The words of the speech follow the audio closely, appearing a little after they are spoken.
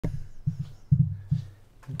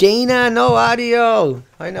Dana, no audio.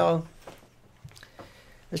 I know.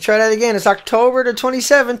 Let's try that again. It's October the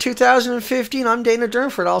 27th, 2015. I'm Dana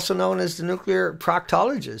Durnford, also known as the Nuclear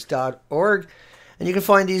Proctologist.org. And you can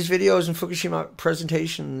find these videos and Fukushima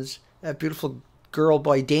presentations at Beautiful Girl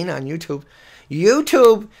by Dana on YouTube.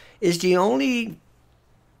 YouTube is the only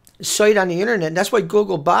site on the internet, and that's why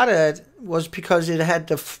Google bought it, was because it had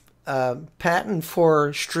the patent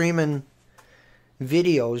for streaming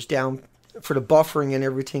videos down for the buffering and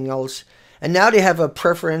everything else. And now they have a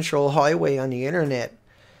preferential highway on the internet.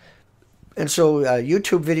 And so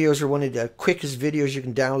YouTube videos are one of the quickest videos you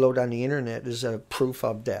can download on the internet. Is a proof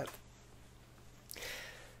of that.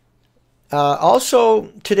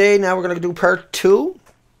 Also, today, now we're going to do part 2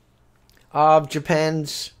 of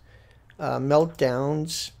Japan's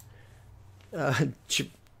meltdowns.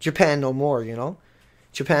 Japan no more, you know.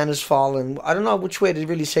 Japan has fallen. I don't know which way to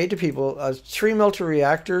really say to people. 3 melter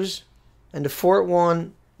reactors, and the fourth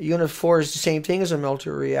one, Unit 4, is the same thing as a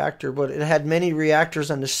melter reactor, but it had many reactors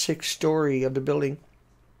on the 6th story of the building.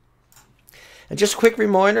 And just a quick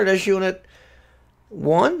reminder, that's Unit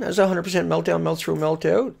 1, that's 100% meltdown, melt through, melt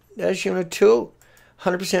out. That's Unit 2,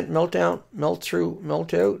 100% meltdown, melt through,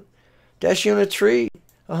 melt out. That's Unit 3,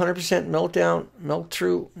 100% meltdown, melt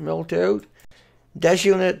through, melt out. That's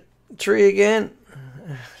Unit 3 again.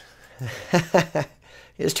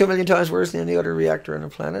 It's 2 million times worse than any other reactor on the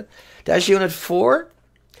planet. That's Unit 4.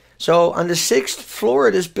 So on the 6th floor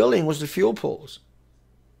of this building was the fuel pools.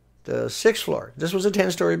 The 6th floor. This was a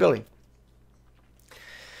 10-story building.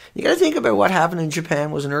 You got to think about what happened in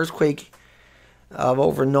Japan. Was an earthquake of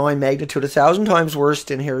over 9 magnitude, 1,000 times worse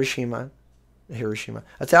than Hiroshima.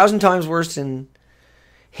 1,000 times worse than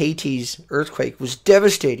Haiti's earthquake. It was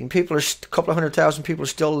devastating. People are, a couple of 100,000 people are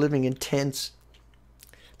still living in tents.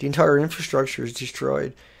 The entire infrastructure is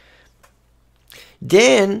destroyed.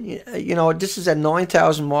 Then, you know, this is at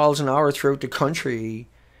 9,000 miles an hour throughout the country.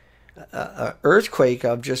 An earthquake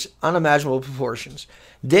of just unimaginable proportions.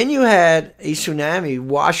 Then you had a tsunami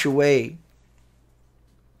wash away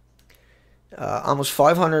almost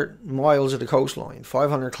 500 miles of the coastline.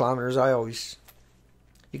 500 kilometers,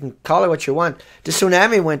 you can call it what you want. The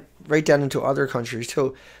tsunami went right down into other countries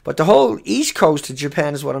too. But the whole east coast of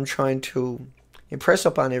Japan is what I'm trying to impress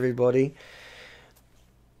upon everybody.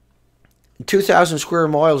 2,000 square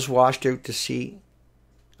miles washed out to sea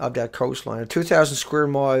of that coastline. 2,000 square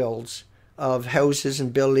miles of houses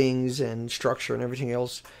and buildings and structure and everything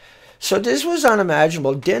else. So this was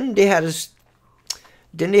unimaginable. Then they had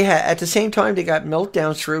at the same time they got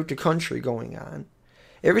meltdowns throughout the country going on.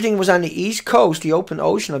 Everything was on the east coast, the open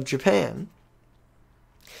ocean of Japan,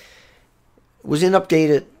 was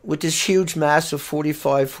inundated with this huge, massive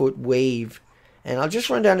 45-foot wave. And I'll just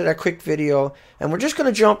run down to that quick video, and we're just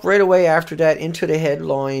going to jump right away after that into the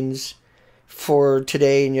headlines for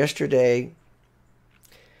today and yesterday.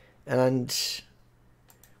 And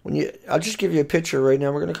I'll just give you a picture right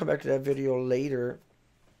now. We're going to come back to that video later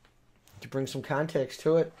to bring some context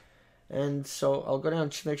to it. And so I'll go down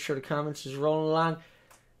and just make sure the comments is rolling along.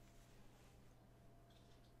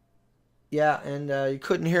 Yeah, and you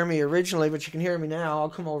couldn't hear me originally, but you can hear me now. I'll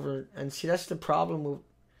come over and see. That's the problem with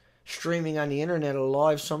streaming on the internet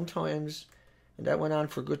live sometimes, and that went on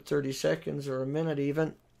for a good 30 seconds or a minute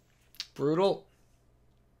even. Brutal.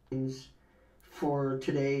 For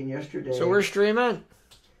today and yesterday. So we're streaming,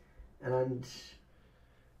 and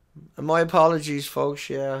my apologies, folks.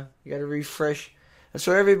 Yeah, you got to refresh, and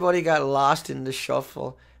so everybody got lost in the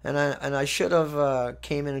shuffle. And I should have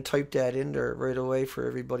came in and typed that in there right away for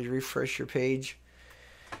everybody. Refresh your page,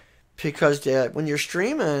 because when you're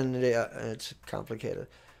streaming, it's complicated.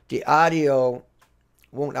 The audio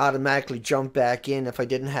won't automatically jump back in if I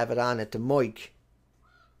didn't have it on at the mic,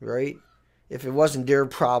 right? If it wasn't their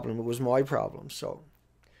problem, it was my problem. So,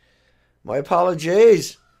 my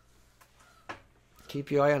apologies.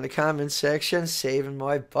 Keep your eye on the comment section. Saving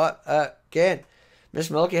my butt again. Miss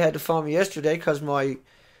Milky had to phone me yesterday because so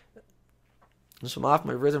I'm off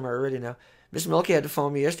my rhythm already now. Miss Milky had to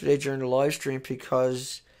phone me yesterday during the live stream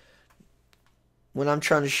because when I'm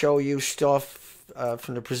trying to show you stuff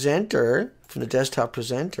from the presenter, from the desktop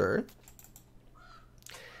presenter,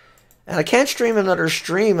 and I can't stream another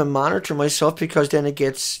stream and monitor myself because then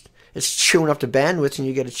it's chewing up the bandwidth and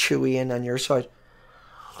you get a chewy in on your side.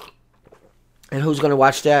 And who's going to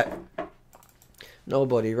watch that?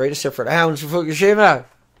 Nobody, right? Except for the hounds from Fukushima,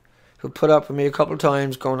 who put up with me a couple of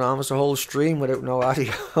times going almost a whole stream without no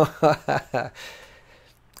audio.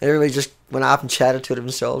 Everybody just went off and chatted to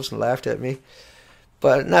themselves and laughed at me.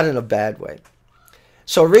 But not in a bad way.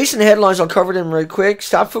 So recent headlines, I'll cover them right quick.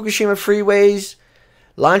 Stop Fukushima freeways.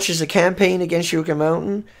 launches a campaign against Yucca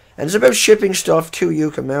Mountain. And it's about shipping stuff to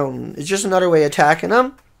Yucca Mountain. It's just another way of attacking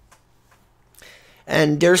them.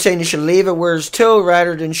 And they're saying you should leave it where it's to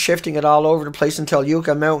rather than shifting it all over the place until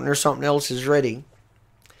Yucca Mountain or something else is ready.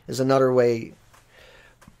 Is another way.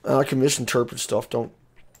 I can misinterpret stuff,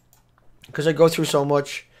 because I go through so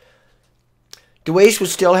much. The waste would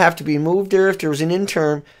still have to be moved there if there was an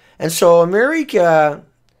interim. And so America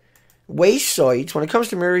waste sites, when it comes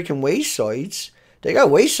to American waste sites, they got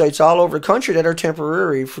waste sites all over the country that are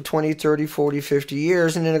temporary for 20, 30, 40, 50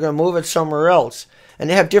 years, and then they're going to move it somewhere else. And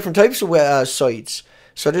they have different types of sites.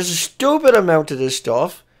 So there's a stupid amount of this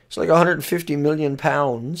stuff. It's like 150 million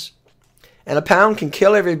pounds. And a pound can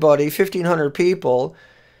kill everybody, 1,500 people,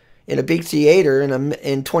 in a big theater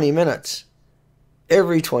in 20 minutes.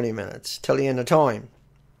 Every 20 minutes, till the end of time.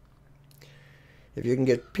 If you can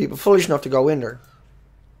get people foolish enough to go in there.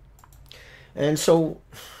 And so,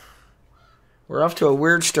 we're off to a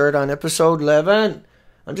weird start on episode 11.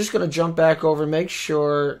 I'm just going to jump back over and make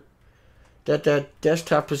sure that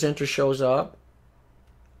desktop presenter shows up.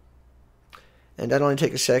 And that'll only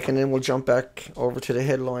take a second, and we'll jump back over to the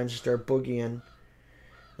headlines and start boogieing.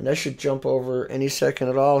 And that should jump over any second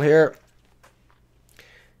at all here.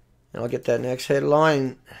 And I'll get that next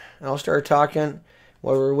headline. And I'll start talking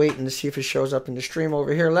while we're waiting to see if it shows up in the stream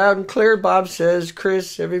over here. Loud and clear, Bob says.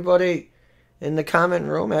 Chris, everybody in the comment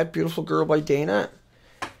room at Beautiful Girl by Dana.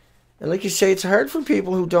 And like you say, it's hard for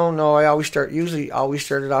people who don't know. I usually always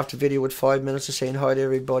started off the video with 5 minutes of saying hi to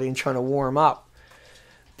everybody and trying to warm up.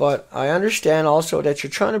 But I understand also that you're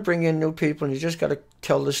trying to bring in new people and you just got to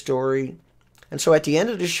tell the story. And so at the end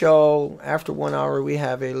of the show, after 1 hour, we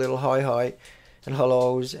have a little hi and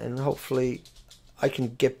hellos, and hopefully I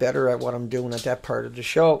can get better at what I'm doing at that part of the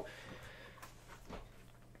show.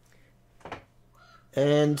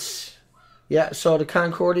 And yeah, so the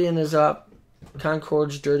Concordian is up.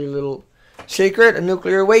 Concorde's dirty little secret, a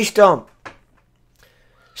nuclear waste dump.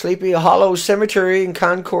 Sleepy Hollow Cemetery in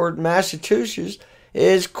Concord, Massachusetts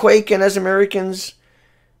is quaking as Americans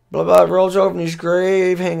blah blah rolls over in his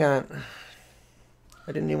grave. Hang on.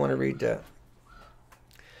 I didn't even want to read that.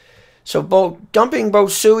 So dumping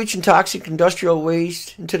both sewage and toxic industrial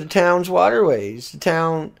waste into the town's waterways. The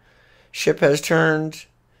township has turned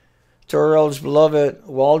Thorold's beloved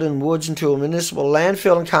Walden Woods into a municipal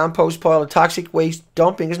landfill and compost pile of toxic waste.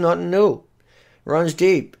 Dumping is nothing new. Runs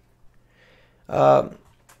deep. I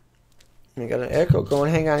got an echo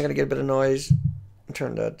going. Hang on, I got to get a bit of noise.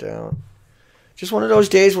 Turn that down. Just one of those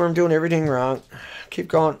days where I'm doing everything wrong. Keep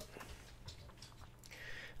going.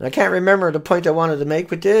 And I can't remember the point I wanted to make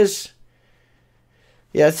with this.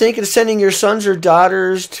 Yeah, think of sending your sons or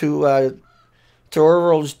daughters to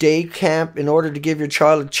Thorold's day camp in order to give your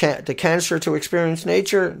child the cancer to experience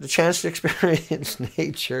nature, the chance to experience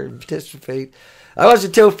nature and participate. I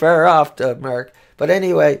wasn't too far off, Mark. But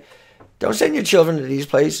anyway, don't send your children to these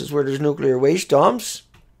places where there's nuclear waste dumps.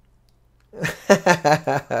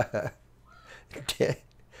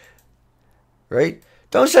 Right?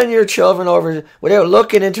 Don't send your children over without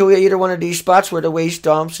looking into either one of these spots where the waste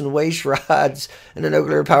dumps and waste rods and the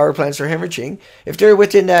nuclear power plants are hemorrhaging. If they're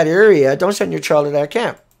within that area, don't send your child to that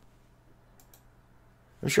camp.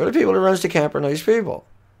 I'm sure the people who runs the camp are nice people.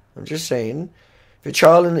 I'm just saying, if your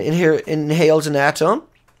child inhales an atom,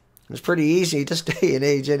 it's pretty easy to stay in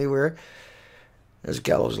age anywhere. There's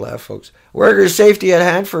gallows laugh, folks. Workers' safety at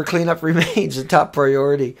hand for cleanup remains a top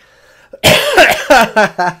priority.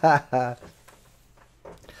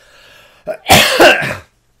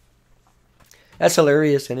 That's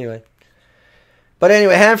hilarious anyway. But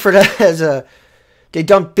anyway, Hanford has they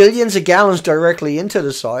dump billions of gallons directly into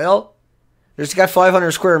the soil. There's got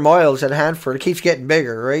 500 square miles at Hanford. It keeps getting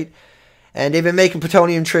bigger, right? And they've been making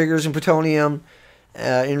plutonium triggers and plutonium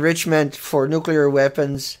enrichment for nuclear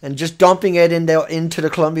weapons and just dumping it into the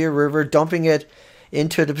Columbia River, dumping it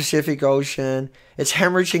into the Pacific Ocean. It's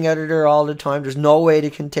hemorrhaging out of there all the time. There's no way to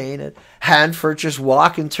contain it. Hanford, just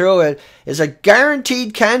walking through it, is a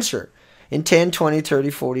guaranteed cancer in 10, 20, 30,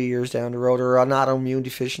 40 years down the road, or on autoimmune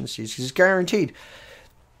deficiencies. It's guaranteed.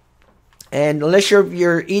 And unless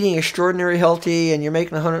you're eating extraordinary healthy and you're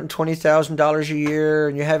making $120,000 a year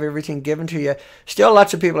and you have everything given to you, still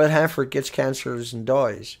lots of people at Hanford gets cancers and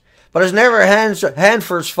dies. But it's never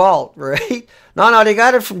Hanford's fault, right? No, they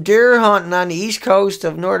got it from deer hunting on the east coast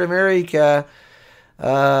of North America,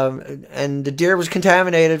 and the deer was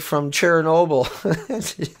contaminated from Chernobyl.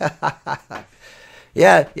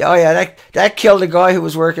 That killed a guy who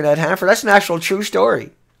was working at Hanford. That's an actual true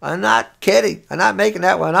story. I'm not kidding. I'm not making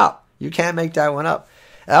that one up. You can't make that one up.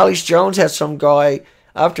 Alex Jones had some guy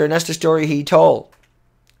up there, and that's the story he told.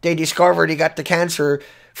 They discovered he got the cancer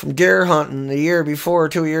from deer hunting the year before,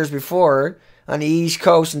 2 years before, on the East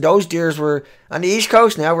Coast, and those deers were on the East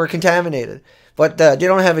Coast now were contaminated. But they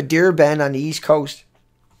don't have a deer ban on the East Coast.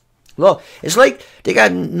 Look, it's like they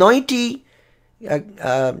got 90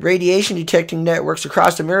 radiation detecting networks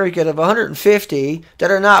across America out of 150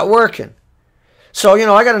 that are not working. So,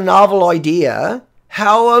 I got a novel idea.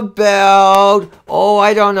 How about,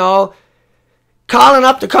 I don't know, calling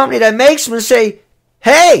up the company that makes them and say,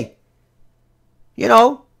 hey,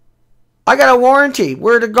 I got a warranty.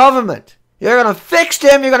 We're the government. You're going to fix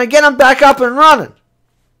them. You're going to get them back up and running.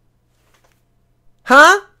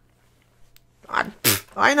 Huh?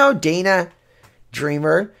 I know, Dana,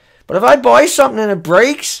 dreamer. But if I buy something and it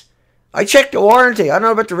breaks, I check the warranty. I don't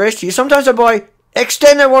know about the rest of you. Sometimes I buy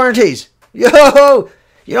extended warranties. Yo!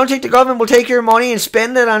 You don't think the government will take your money and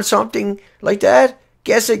spend it on something like that?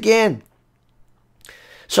 Guess again.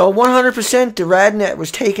 So 100% the RadNet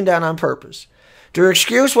was taken down on purpose. Their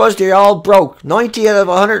excuse was they all broke. 90 out of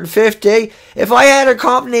 150. If I had a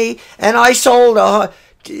company and I sold $100,000,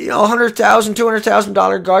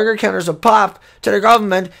 $200,000 Geiger counters a pop to the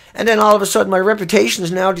government, and then all of a sudden my reputation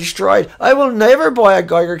is now destroyed, I will never buy a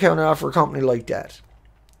Geiger counter off for a company like that.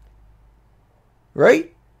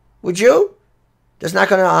 Right? Would you? That's not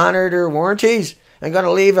going to honor their warranties and going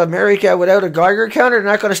to leave America without a Geiger counter.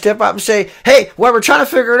 They're not going to step up and say, hey, well, we're trying to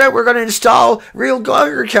figure it out. We're going to install real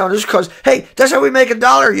Geiger counters because, hey, that's how we make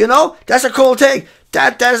 $1, That's a cool thing.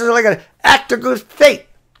 That is like an act of good faith.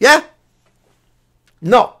 Yeah?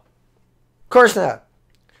 No. Of course not.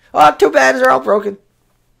 Oh, too bad. They're all broken.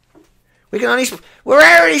 We're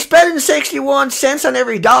already spending 61 cents on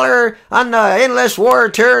every dollar on the endless war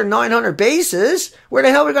terror 900 bases. Where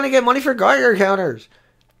the hell are we going to get money for Geiger counters?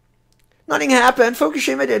 Nothing happened.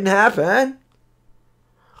 Fukushima didn't happen.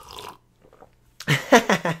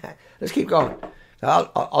 Let's keep going.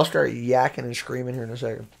 I'll start yakking and screaming here in a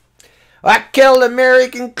second. I killed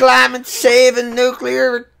American climate saving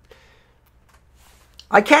nuclear.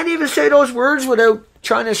 I can't even say those words without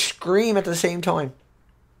trying to scream at the same time.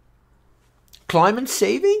 Climate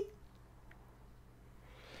saving?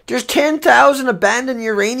 There's 10,000 abandoned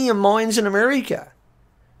uranium mines in America.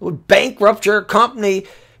 It would bankrupt your country,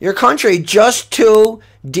 just to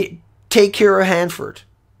take care of Hanford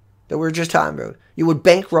that we were just talking about. You would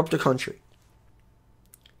bankrupt the country.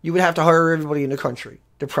 You would have to hire everybody in the country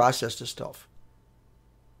to process this stuff.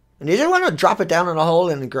 And you didn't want to drop it down in a hole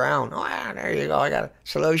in the ground. Oh, there you go. I got a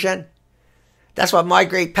solution. That's what my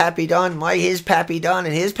great pappy done, his pappy done,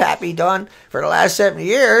 and his pappy done for the last 70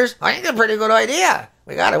 years. I think it's a pretty good idea.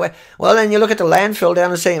 We got it. Well, then you look at the landfill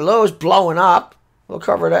down in St. Louis blowing up. We'll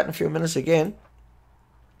cover that in a few minutes again.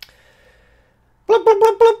 Bloop, bloop,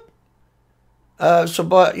 bloop, bloop.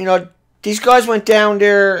 But these guys went down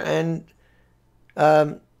there and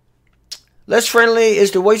less friendly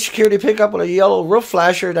is the white security pickup with a yellow roof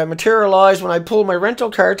flasher that materialized when I pulled my rental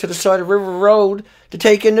car to the side of River Road to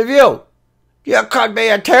take in the view. You could be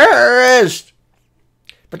a terrorist.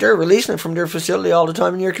 But they're releasing it from their facility all the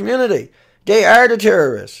time in your community. They are the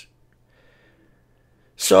terrorists.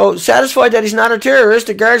 So, satisfied that he's not a terrorist,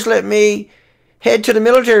 the guards let me head to the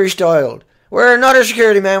military style, where another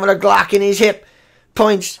security man with a Glock in his hip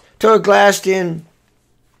points to a glassed-in.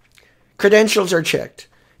 Credentials are checked.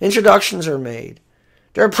 Introductions are made.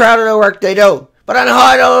 They're proud of the work they do, but on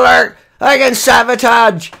high alert against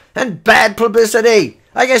sabotage and bad publicity.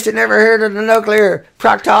 I guess they never heard of the nuclear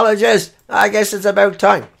proctologist. I guess it's about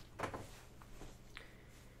time.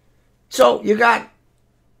 So you got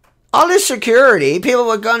all this security, people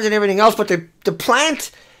with guns and everything else, but the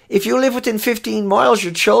plant, if you live within 15 miles,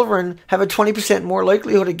 your children have a 20% more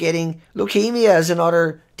likelihood of getting leukemias and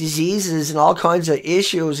other diseases and all kinds of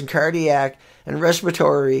issues and cardiac and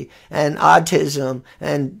respiratory and autism.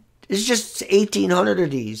 And it's just 1,800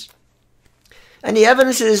 of these. And the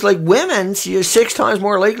evidence is like women, so you're 6 times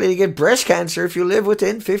more likely to get breast cancer if you live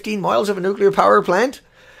within 15 miles of a nuclear power plant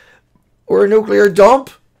or a nuclear dump.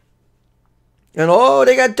 And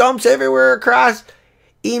they got dumps everywhere across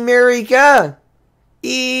America.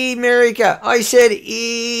 America. I said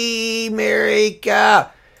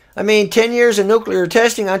America. I mean, 10 years of nuclear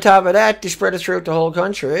testing on top of that to spread it throughout the whole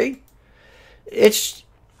country. It's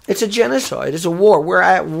a genocide. It's a war. We're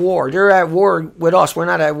at war. They're at war with us. We're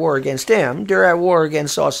not at war against them. They're at war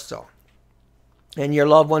against us, though. And your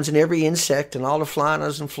loved ones and every insect and all the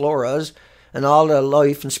faunas and floras and all the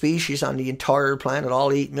life and species on the entire planet,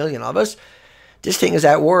 all 8 million of us. This thing is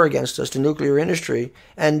at war against us, the nuclear industry.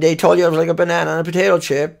 And they told you it was like a banana on a potato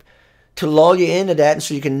chip to lull you into that, and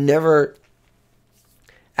so you can never...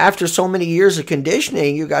 After so many years of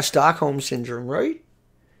conditioning, you got Stockholm Syndrome, right?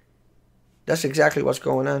 That's exactly what's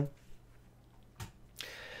going on.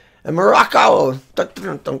 And Morocco, dun,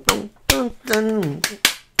 dun, dun, dun, dun, dun,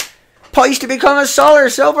 poised to become a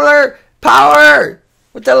solar power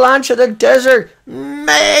with the launch of the desert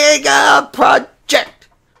mega project.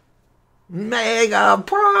 Mega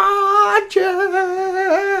project.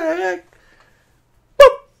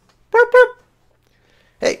 Boop, boop, boop.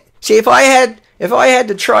 Hey, see, if I had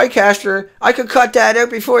the TriCaster, I could cut that out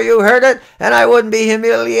before you heard it, and I wouldn't be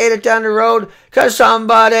humiliated down the road because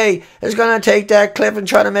somebody is going to take that clip and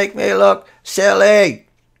try to make me look silly.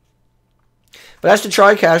 But that's the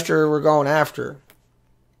TriCaster we're going after.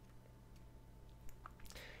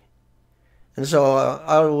 And so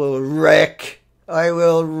I will wreck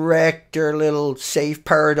their little safe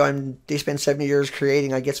paradigm they spent 70 years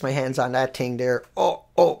creating. I gets my hands on that thing there. Oh.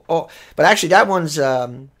 But actually that one's,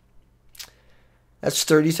 that's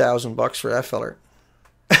 $30,000 for that feller.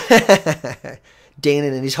 Dana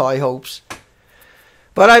and his high hopes.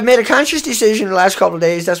 But I've made a conscious decision the last couple of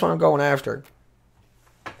days. That's what I'm going after.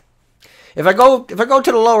 If I go to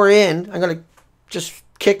the lower end, I'm going to just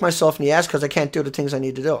kick myself in the ass because I can't do the things I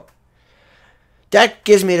need to do. That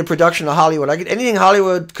gives me the production of Hollywood. Anything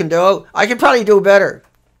Hollywood can do, I could probably do better.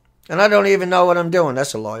 And I don't even know what I'm doing.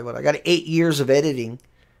 That's a lie. But I got 8 years of editing.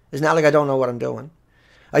 It's not like I don't know what I'm doing.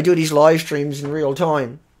 I do these live streams in real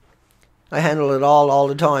time. I handle it all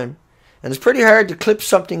the time. And it's pretty hard to clip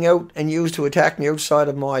something out and use to attack me outside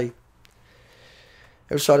of my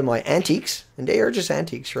antiques. And they are just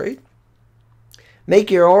antiques, right?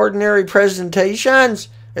 Make your ordinary presentations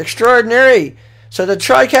extraordinary. So the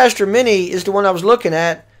TriCaster Mini is the one I was looking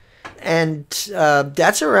at, and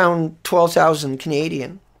that's around 12,000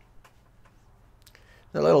 Canadian.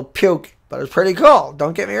 A little puke, but it's pretty cool.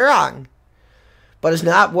 Don't get me wrong. But it's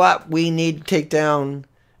not what we need to take down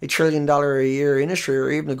 $1 trillion a year industry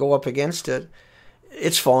or even to go up against it.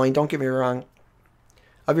 It's fine. Don't get me wrong.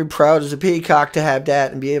 I'd be proud as a peacock to have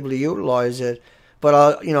that and be able to utilize it.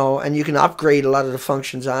 But, and you can upgrade a lot of the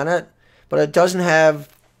functions on it. But it doesn't have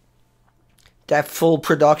that full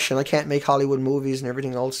production. I can't make Hollywood movies and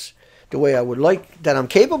everything else the way I would like, that I'm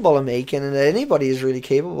capable of making, and that anybody is really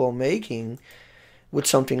capable of making with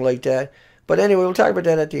something like that. But anyway, we'll talk about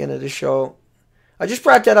that at the end of the show. I just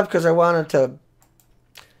brought that up because I wanted to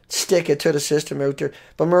stick it to the system out there.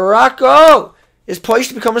 But Morocco is poised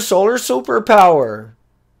to become a solar superpower.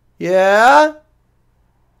 Yeah?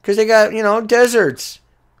 Because they got, deserts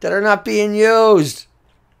that are not being used,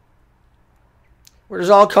 where there's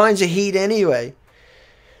all kinds of heat anyway.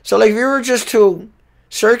 So, like, if you were just to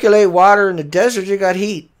circulate water in the desert, you got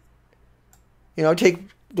heat. Take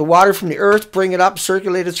the water from the earth, bring it up,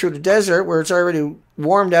 circulate it through the desert, where it's already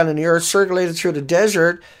warm down in the earth, circulate it through the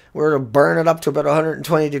desert, where it'll burn it up to about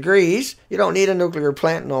 120 degrees. You don't need a nuclear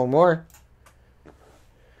plant no more.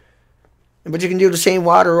 But you can do the same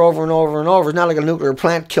water over and over and over. It's not like a nuclear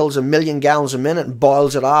plant kills 1 million gallons a minute and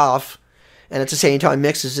boils it off, and at the same time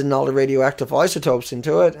mixes in all the radioactive isotopes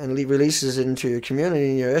into it and releases it into your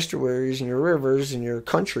community, your estuaries, and your rivers, and your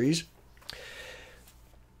countries.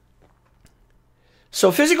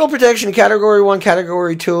 So physical protection, Category 1,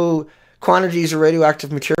 Category 2, quantities of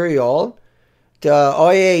radioactive material. The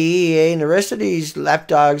IAEA and the rest of these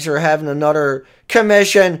lapdogs are having another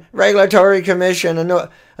commission, regulatory commission, a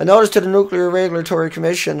notice to the Nuclear Regulatory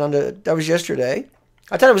Commission that was yesterday.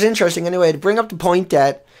 I thought it was interesting anyway to bring up the point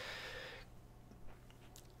that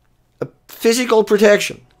physical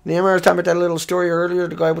protection. Remember I was talking about that little story earlier,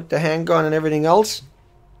 the guy with the handgun and everything else?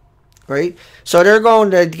 Right? So they're going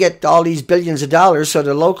to get all these billions of dollars, so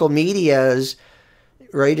the local medias,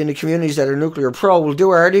 right, in the communities that are nuclear pro will do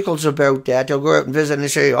articles about that. They'll go out and visit and they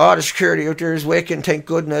say, oh, the security out there is wicked, thank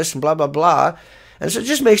goodness, and blah, blah, blah. And so it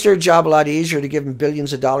just makes their job a lot easier to give them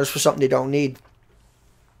billions of dollars for something they don't need.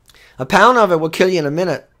 A pound of it will kill you in a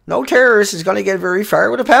minute. No terrorist is going to get very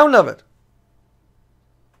far with a pound of it.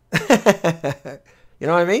 You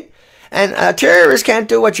know what I mean? And a terrorist can't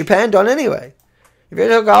do what Japan done anyway. If you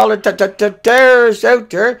look at all the terrorists out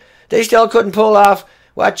there, they still couldn't pull off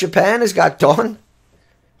what Japan has got done.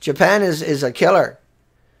 Japan is a killer.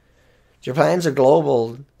 Japan's a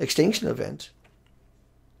global extinction event.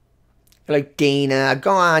 Like Dana,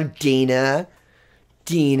 go on Dana.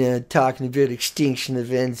 Dana talking about extinction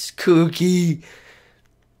events. Cookie.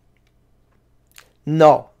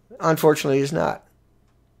 No, unfortunately it's not.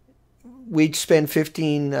 We'd spend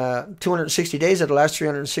 260 days of the last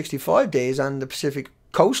 365 days on the Pacific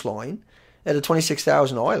coastline at the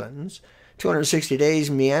 26,000 islands. 260 days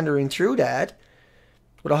meandering through that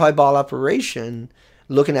with a highball operation,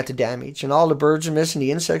 looking at the damage. And all the birds are missing,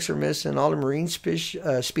 the insects are missing, all the marine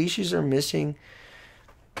species are missing.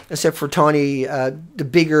 except for tiny, the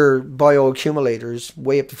bigger bioaccumulators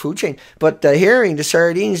way up the food chain. But the herring, the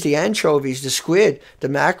sardines, the anchovies, the squid, the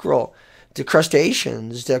mackerel, the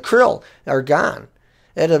crustaceans, the krill are gone.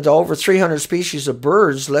 Out of the over 300 species of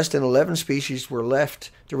birds, less than 11 species were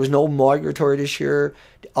left. There was no migratory this year.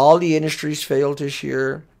 All the industries failed this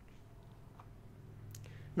year.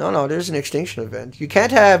 No, there's an extinction event. You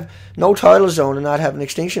can't have no tidal zone and not have an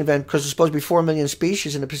extinction event because there's supposed to be 4 million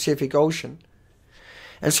species in the Pacific Ocean.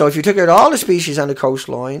 And so if you took out all the species on the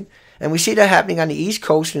coastline, and we see that happening on the East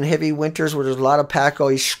Coast in heavy winters where there's a lot of pack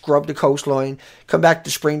ice, scrub the coastline, come back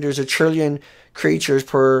to spring, there's 1 trillion creatures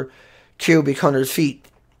per cubic 100 feet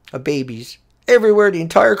of babies. Everywhere, the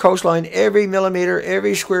entire coastline, every millimeter,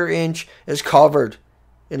 every square inch is covered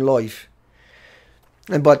in life.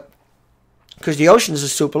 But because the ocean is a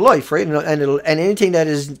soup of life, right? And anything that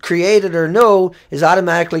is created or new is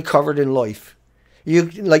automatically covered in life. You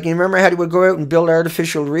remember how they would go out and build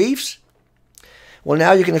artificial reefs? Well,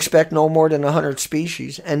 now you can expect no more than 100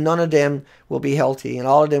 species, and none of them will be healthy, and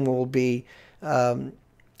all of them will be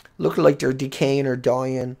looking like they're decaying or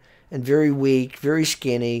dying, and very weak, very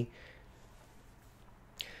skinny.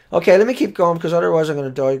 Okay, let me keep going because otherwise I'm going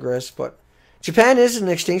to digress. But Japan is an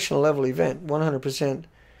extinction level event, 100%.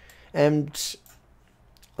 And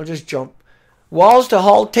I'll just jump. Walls to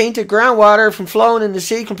halt tainted groundwater from flowing in the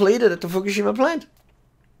sea completed at the Fukushima plant.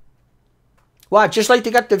 What? Just like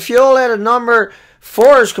they got the fuel out of number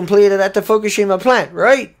 4s completed at the Fukushima plant,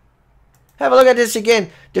 right? Have a look at this again.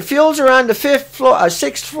 The fuels are on the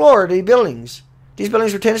 6th floor of the buildings. These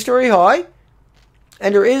buildings were 10-story high,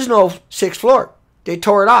 and there is no 6th floor. They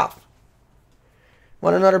tore it off.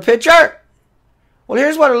 Want another picture? Well,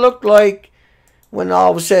 here's what it looked like when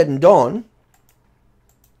all was said and done.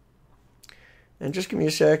 And just give me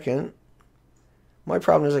a second. My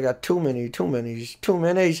problem is I got too many.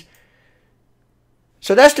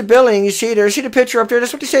 So that's the building. You see there. See the picture up there?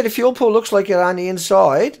 That's what they say the fuel pool looks like it on the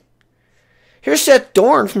inside. Here's Seth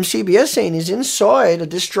Dorn from CBS saying he's inside of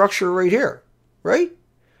this structure right here. Right?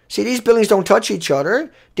 See, these buildings don't touch each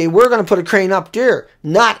other. They were going to put a crane up there.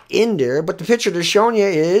 Not in there. But the picture they're showing you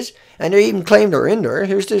is, and they even claim they're in there.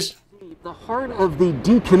 Here's this. The heart of the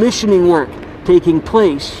decommissioning work taking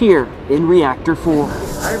place here in Reactor 4.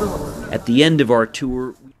 At the end of our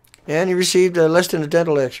tour... And he received less than a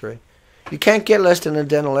dental x-ray. You can't get less than a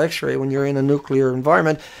dental x-ray when you're in a nuclear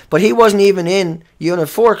environment. But he wasn't even in Unit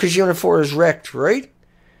 4 because Unit 4 is wrecked, right?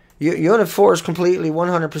 Unit 4 is completely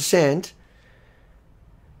 100%.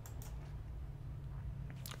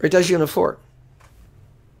 Right, that's Unit 4.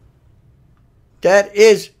 That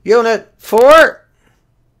is Unit 4!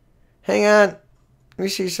 Hang on. Let me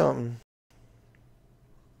see something.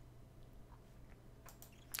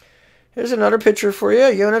 Here's another picture for you.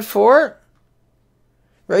 Unit 4.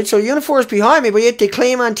 Right, so Unit 4 is behind me, but yet they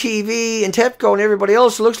claim on TV and TEPCO and everybody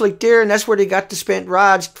else it looks like there, and that's where they got the spent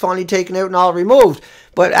rods finally taken out and all removed.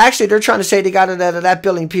 But actually, they're trying to say they got it out of that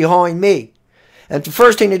building behind me. And the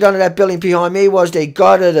first thing they done in that building behind me was they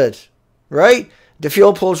gutted it. Right? The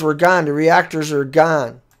fuel pools were gone. The reactors are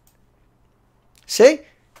gone. See?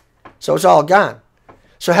 So it's all gone.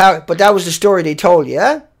 So how? But that was the story they told you,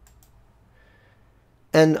 yeah?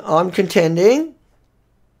 And I'm contending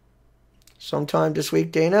sometime this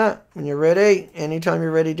week, Dana, when you're ready. Anytime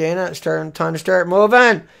you're ready, Dana, it's time to start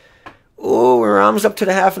moving. Ooh, we're almost up to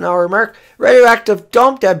the half-an-hour mark. Radioactive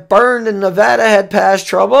dump that burned in Nevada had past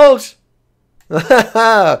troubles.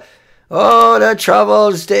 Oh, the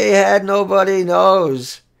troubles they had, nobody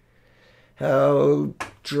knows. How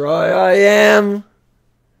dry I am.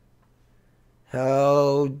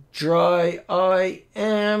 How dry I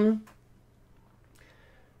am.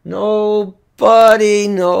 Nobody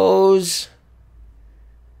knows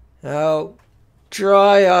how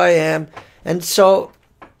dry I am. And so,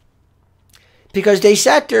 because they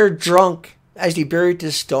sat there drunk as they buried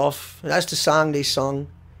this stuff, and that's the song they sung,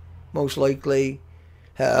 most likely.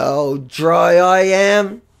 How dry I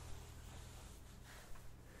am.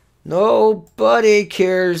 Nobody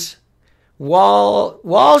cares.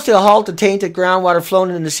 Walls to halt the tainted groundwater flowing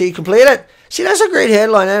in the sea completed. See, that's a great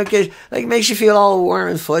headline. It makes you feel all warm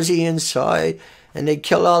and fuzzy inside. And they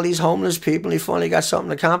killed all these homeless people and they finally got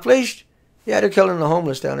something accomplished. Yeah, they're killing the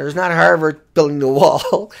homeless down there. It's not Harvard building the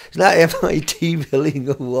wall. It's not MIT building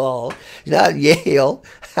the wall. It's not Yale.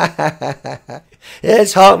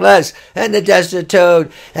 It's homeless and the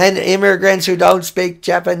destitute and the immigrants who don't speak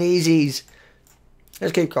Japanesese.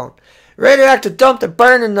 Let's keep going. Radioactive dump that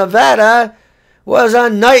burned in Nevada was a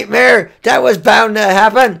nightmare. That was bound to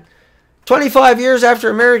happen. 25 years after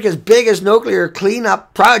America's biggest nuclear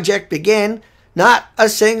cleanup project began, not a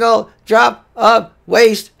single drop of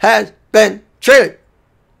waste has been treated.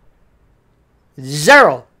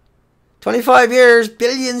 Zero. 25 years,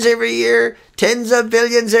 billions every year, tens of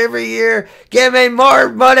billions every year. Give me more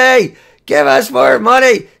money. Give us more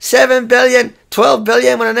money. 7 billion, 12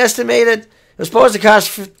 billion when an estimated. It was supposed to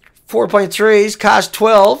cost 4.3s, cost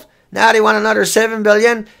 12. Now they want another 7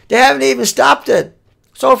 billion. They haven't even stopped it.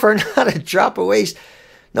 So for not a drop of waste.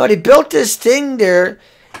 No, they built this thing there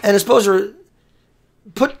and it's supposed to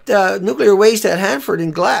put nuclear waste at Hanford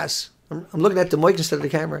in glass. I'm looking at the mic instead of the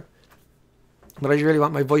camera. But I really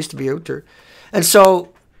want my voice to be out there. And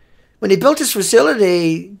so when they built this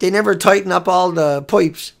facility, they never tightened up all the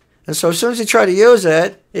pipes. And so as soon as they try to use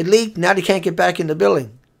it, it leaked. Now they can't get back in the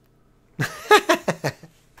building.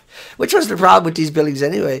 Which was the problem with these buildings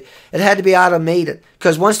anyway. It had to be automated.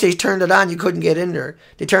 Because once they turned it on, you couldn't get in there.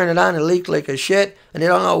 They turned it on, it leaked like a shit. And they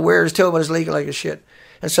don't know where it's to, but it's leaking like a shit.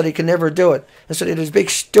 And so they can never do it. And so they did this big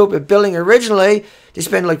stupid building. Originally, they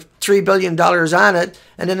spent like $3 billion on it.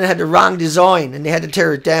 And then it had the wrong design. And they had to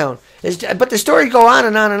tear it down. But the story go on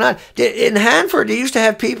and on and on. In Hanford, they used to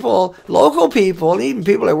have people, local people, and even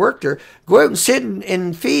people that worked there, go out and sit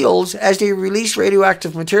in fields as they released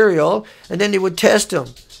radioactive material. And then they would test them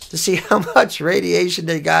to see how much radiation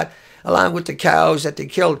they got along with the cows that they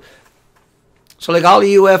killed. So like all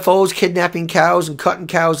the UFOs kidnapping cows and cutting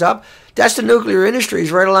cows up, that's the nuclear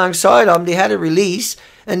industries right alongside them. They had a release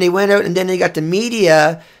and they went out and then they got the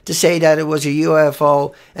media to say that it was a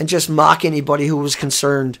UFO and just mock anybody who was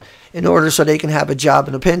concerned in order so they can have a job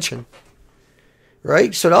and a pension.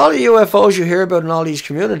 Right? So all the UFOs you hear about in all these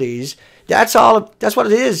communities, that's what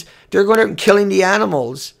it is. They're going out and killing the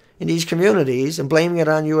animals in these communities and blaming it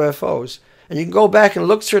on UFOs. And you can go back and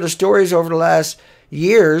look through the stories over the last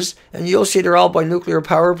years and you'll see they're all by nuclear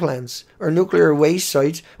power plants or nuclear waste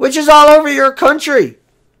sites, which is all over your country.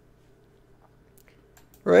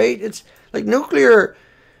 Right? It's like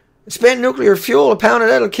spent nuclear fuel, a pound of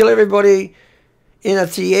that will kill everybody in a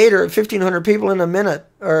theater, 1,500 people in a minute,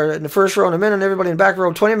 or in the first row in a minute, and everybody in the back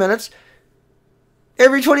row 20 minutes.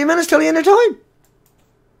 Every 20 minutes till the end of time.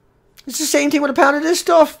 It's the same thing with a pound of this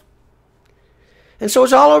stuff. And so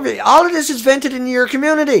it's all over. All of this is vented in your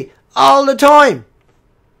community all the time.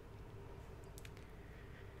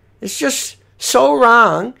 It's just so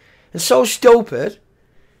wrong and so stupid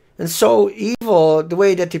and so evil the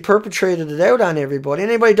way that they perpetrated it out on everybody.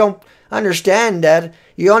 Anybody don't understand that,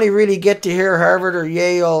 you only really get to hear Harvard or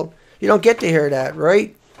Yale. You don't get to hear that,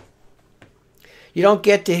 right? You don't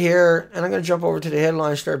get to hear, and I'm going to jump over to the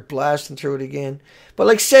headline and start blasting through it again. But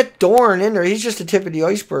like set Dorn in there, he's just the tip of the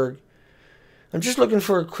iceberg. I'm just looking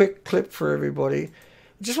for a quick clip for everybody.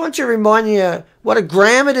 I just want to remind you what a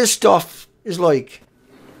gram of this stuff is like.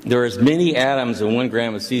 There are as many atoms in 1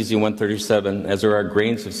 gram of cesium-137 as there are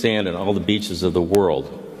grains of sand on all the beaches of the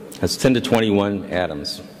world. That's 10 to 21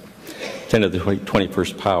 atoms, 10 to the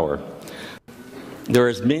 21st power. There are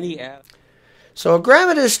as many atoms. So a gram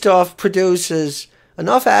of this stuff produces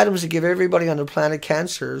enough atoms to give everybody on the planet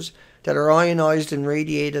cancers that are ionized and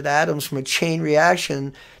radiated atoms from a chain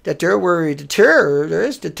reaction that they're worried the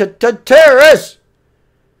terrorists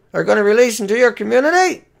are going to release into your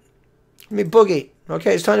community. Let me boogie.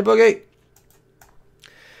 Okay, it's time to boogie.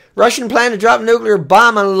 Russian plan to drop a nuclear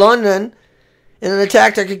bomb on London in an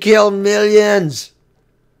attack that could kill millions.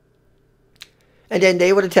 And then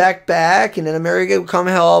they would attack back, and then America would come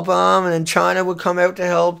help them, and then China would come out to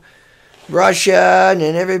help Russia, and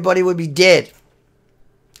then everybody would be dead.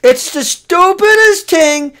 It's the stupidest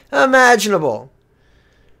thing imaginable.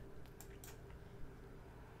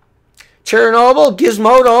 Chernobyl,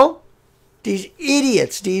 Gizmodo, these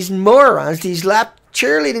idiots, these morons, these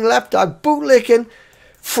cheerleading lapdog bootlicking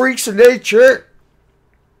freaks of nature.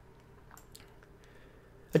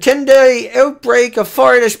 A 10-day outbreak of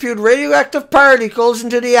fire that spewed radioactive particles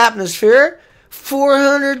into the atmosphere.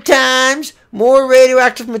 400 times more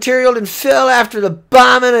radioactive material than fell after the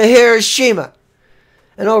bombing of Hiroshima.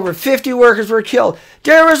 And over 50 workers were killed.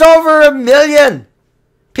 There was over 1 million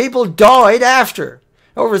people died after.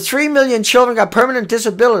 Over 3 million children got permanent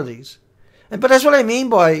disabilities. But that's what I mean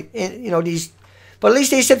by, these. But at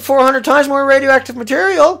least they said 400 times more radioactive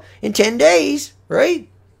material in 10 days, right?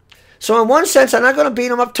 So in one sense, I'm not going to beat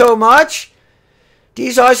them up too much.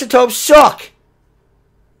 These isotopes suck.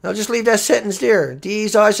 I'll just leave that sentence there.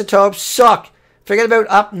 These isotopes suck. Forget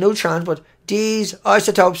about neutrons, but these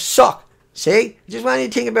isotopes suck. See? I just want you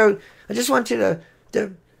to think about, I just want you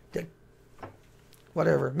to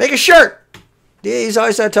whatever. Make a shirt. These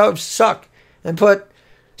isotopes suck. And put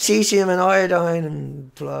cesium and iodine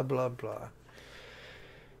and blah, blah, blah.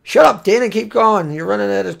 Shut up, Dan, and keep going. You're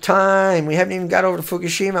running out of time. We haven't even got over to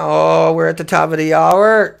Fukushima. Oh, we're at the top of the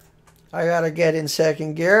hour. I got to get in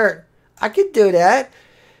second gear. I could do that.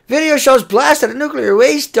 Video shows blast at a nuclear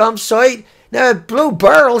waste dump site. Now, it blew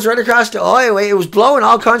barrels right across the highway. It was blowing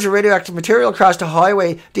all kinds of radioactive material across the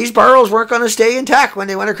highway. These barrels weren't going to stay intact when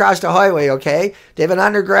they went across the highway, okay? They've been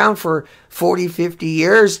underground for 40, 50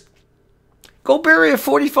 years. Go bury a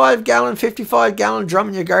 45-gallon, 55-gallon drum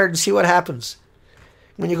in your garden and see what happens.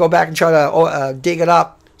 When you go back and try to dig it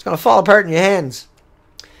up, it's going to fall apart in your hands.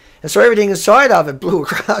 And so everything inside of it blew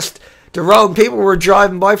across the road. People were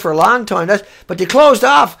driving by for a long time. But they closed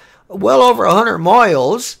off well over 100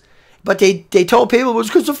 miles. But they told people it was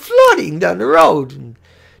because of flooding down the road. And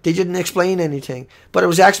they didn't explain anything. But it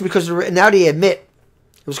was actually because now they admit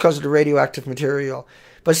it was because of the radioactive material.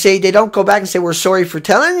 But say they don't go back and say, we're sorry for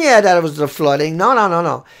telling you that it was the flooding.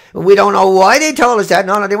 No. We don't know why they told us that.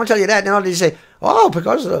 No, they won't tell you that. No, they say,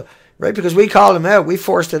 because of because we called them out. We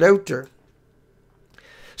forced it out there.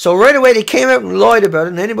 So right away they came out and lied about it,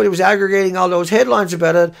 and anybody who was aggregating all those headlines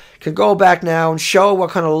about it can go back now and show what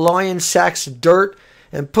kind of lying sacks of dirt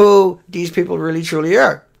and poo these people really truly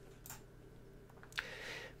are.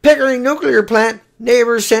 Pickering nuclear plant,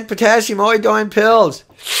 neighbors sent potassium iodine pills.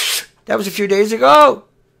 That was a few days ago,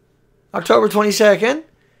 October 22nd.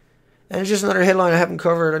 And it's just another headline I haven't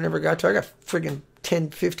covered. I never got to. I got friggin' 10,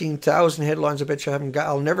 15,000 headlines I bet you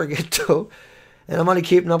I'll never get to. And I'm only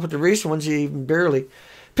keeping up with the recent ones even barely.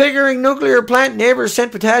 Pickering nuclear plant, neighbors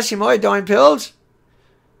sent potassium iodine pills.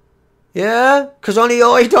 Yeah, because only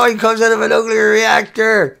iodine comes out of a nuclear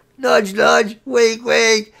reactor. Nudge, nudge, wink,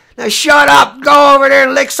 wink. Now shut up. Go over there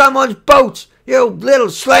and lick someone's boots. You little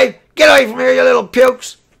slave. Get away from here, you little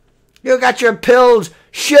pukes. You got your pills.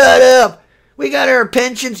 Shut up. We got our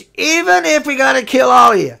pensions. Even if we got to kill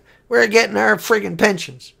all of you, we're getting our friggin'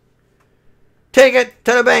 pensions. Take it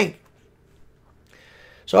to the bank.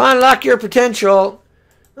 So unlock your potential.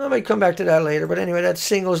 I might come back to that later. But anyway, that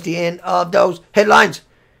singles the end of those headlines.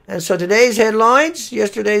 And so today's headlines,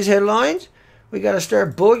 yesterday's headlines, we got to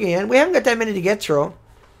start boogieing. We haven't got that many to get through.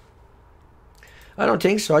 I don't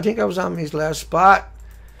think so. I think I was on his last spot.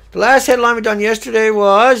 The last headline we done yesterday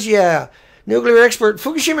was, nuclear expert,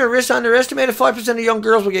 Fukushima risks underestimated 5% of young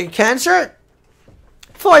girls will get cancer.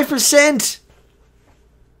 5%.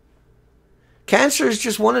 Cancer is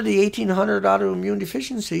just one of the 1,800 autoimmune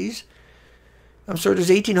deficiencies. I'm sorry, there's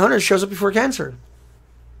 1,800 shows up before cancer.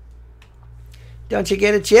 Don't you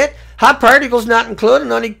get it yet? Hot particles not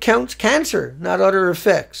included only counts cancer, not other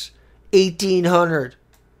effects. 1,800.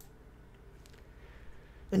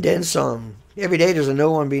 And then some. Every day there's a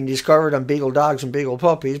new one being discovered on beagle dogs and beagle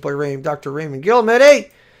puppies by Dr. Raymond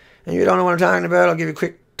Gilmedy. And you don't know what I'm talking about, I'll give you a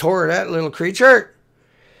quick tour of that little creature.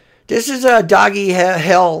 This is a doggy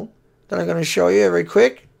hell that I'm going to show you very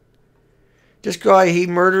quick. This guy, he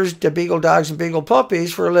murders the beagle dogs and beagle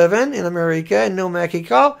puppies for a living in America, in New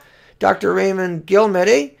Mexico. Dr. Raymond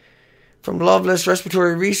Gilmedy from Loveless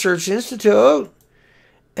Respiratory Research Institute.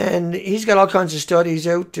 And he's got all kinds of studies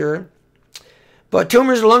out there. But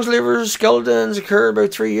tumors of lungs, livers, skeletons occur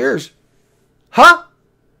about 3 years. Huh?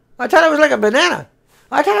 I thought it was like a banana.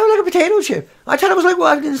 I thought it was like a potato chip. I thought it was like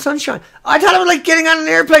walking in the sunshine. I thought it was like getting on an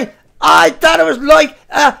airplane. I thought it was like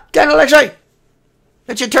a dental x-ray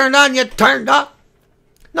that you turned on, you turned off.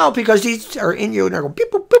 No, because these are in you and they're going beep,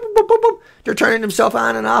 boop, boop, boop, boop, boop. They're turning themselves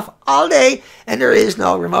on and off all day, and there is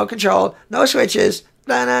no remote control, no switches.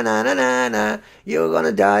 Na na na na na na. You're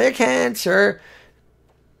gonna die of cancer.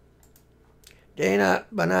 Dana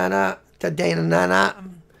banana to Dana nana,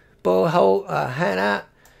 boho Hannah.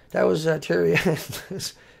 That was Terry.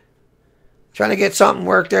 Trying to get something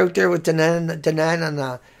worked out there with the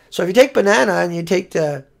nana. So if you take banana and you take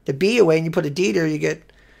the B away and you put a D there, you get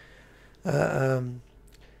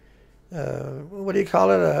what do you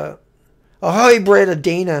call it? A hybrid of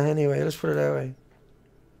Dana. Anyway, let's put it that way.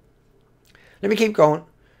 Let me keep going.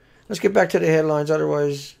 Let's get back to the headlines.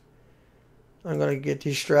 Otherwise, I'm going to get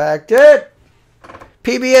distracted.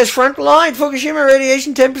 PBS Frontline. Fukushima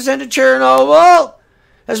radiation 10% to Chernobyl.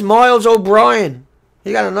 That's Miles O'Brien.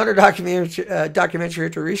 He got another documentary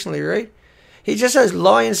here recently, right? He just says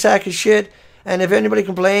lying sack of shit. And if anybody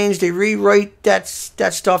complains, they rewrite that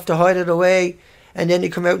stuff to hide it away. And then they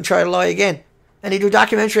come out and try to lie again. And they do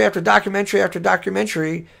documentary after documentary after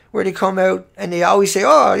documentary where they come out and they always say,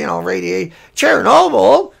 radiation.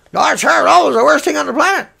 Chernobyl? No, Chernobyl's the worst thing on the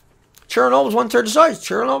planet. Chernobyl's 1/3 the size.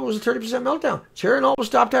 Chernobyl was a 30% meltdown. Chernobyl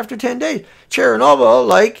stopped after 10 days. Chernobyl,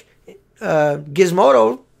 like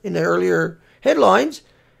Gizmodo in the earlier headlines,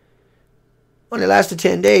 only lasted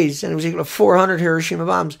 10 days and it was equal to 400 Hiroshima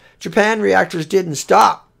bombs. Japan reactors didn't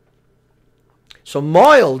stop. So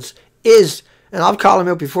Miles is, and I've called him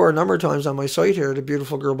out before a number of times on my site here, The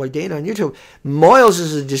Beautiful Girl by Dana on YouTube. Miles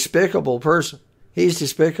is a despicable person. He's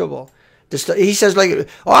despicable. He says, like, a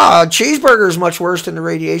cheeseburger is much worse than the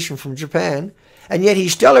radiation from Japan. And yet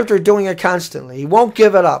he's still out there doing it constantly. He won't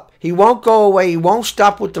give it up. He won't go away. He won't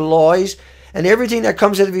stop with the lies. And everything that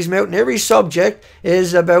comes out of his mouth and every subject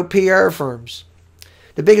is about PR firms.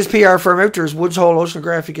 The biggest PR firm out there is Woods Hole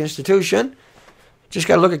Oceanographic Institution. Just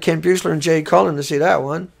got to look at Ken Buechler and Jay Cullen to see that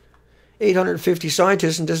one. 850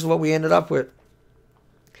 scientists, and this is what we ended up with.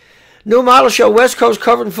 New model show West Coast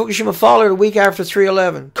covered in Fukushima fallout a week after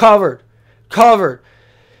 3/11. Covered.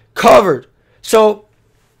 So,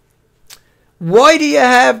 why do you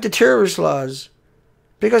have the terrorist laws?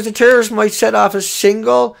 Because the terrorists might set off a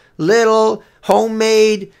single, little,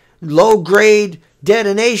 homemade, low-grade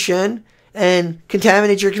detonation and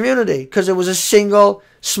contaminate your community because it was a single,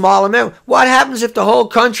 small amount. What happens if the whole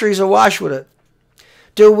country is awash with it?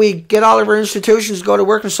 Do we get all of our institutions to go to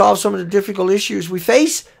work and solve some of the difficult issues we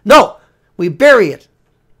face? No. We bury it.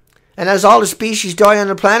 And as all the species die on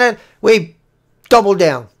the planet, we double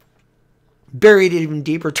down. Bury it even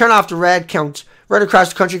deeper. Turn off the rad counts right across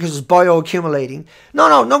the country because it's bioaccumulating. No,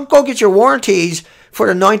 don't go get your warranties for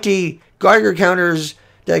the 90 Geiger counters,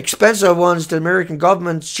 the expensive ones the American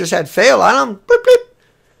government's just had fail on them. Bleep, bleep.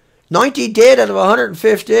 90 did out of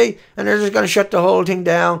 150, and they're just going to shut the whole thing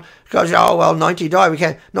down because, 90 died. We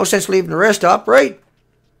can't. No sense leaving the rest up, right?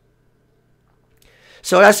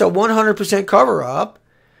 So that's a 100% cover-up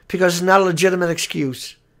because it's not a legitimate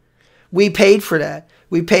excuse. We paid for that.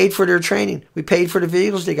 We paid for their training. We paid for the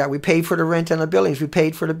vehicles they got. We paid for the rent on the buildings. We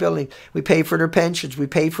paid for the building. We paid for their pensions. We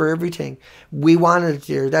paid for everything. We wanted it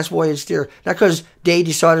there. That's why it's there. Not because they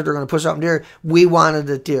decided they're going to put something there. We wanted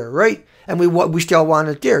it there, right? And we still want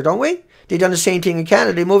it there, don't we? They done the same thing in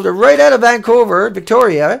Canada. They moved it right out of Vancouver,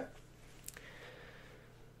 Victoria,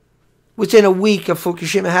 within a week of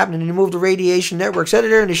Fukushima happening. They moved the radiation networks out of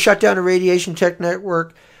there and they shut down the radiation tech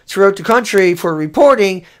network throughout the country for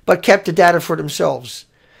reporting, but kept the data for themselves.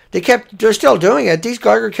 They're still doing it. These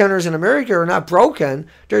Geiger counters in America are not broken.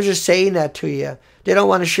 They're just saying that to you. They don't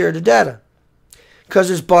want to share the data because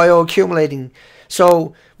it's bioaccumulating.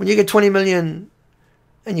 So when you get 20 million,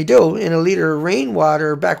 and you do, in a liter of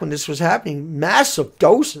rainwater back when this was happening, massive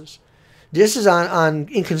doses. This is on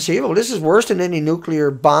inconceivable. This is worse than any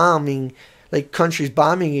nuclear bombing, like countries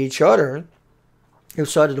bombing each other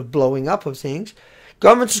outside of the blowing up of things.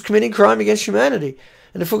 Governments is committing crime against humanity.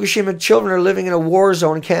 And the Fukushima children are living in a war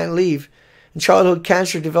zone and can't leave. And childhood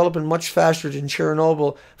cancer developing much faster than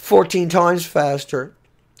Chernobyl, 14 times faster.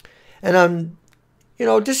 And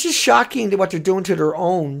this is shocking to what they're doing to their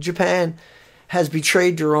own. Japan has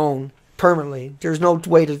betrayed their own permanently. There's no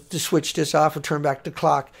way to switch this off or turn back the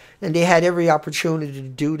clock. And they had every opportunity to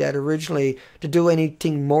do that originally, to do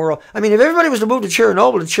anything moral. I mean, if everybody was to move to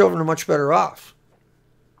Chernobyl, the children are much better off.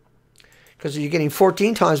 Because you're getting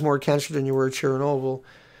 14 times more cancer than you were at Chernobyl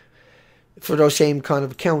for those same kind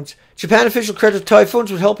of accounts. Japan official credits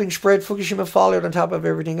typhoons with helping spread Fukushima fallout on top of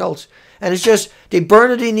everything else. And it's just, they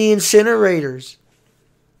burn it in the incinerators.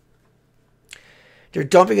 They're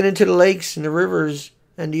dumping it into the lakes and the rivers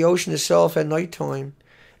and the ocean itself at nighttime.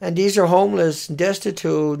 And these are homeless and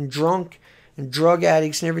destitute and drunk and drug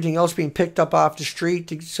addicts and everything else being picked up off the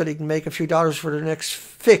street so they can make a few dollars for their next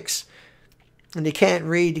fix. And they can't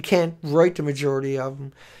read, they can't write, the majority of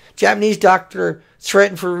them. Japanese doctor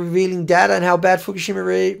threatened for revealing data on how bad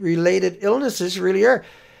Fukushima-related illnesses really are.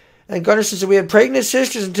 And Gunnar says, we had pregnant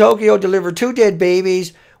sisters in Tokyo deliver 2 dead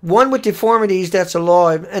babies, one with deformities that's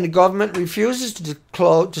alive, and the government refuses to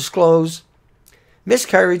disclose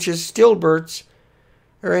miscarriages, stillbirths,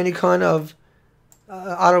 or any kind of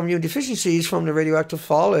autoimmune deficiencies from the radioactive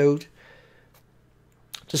fallout.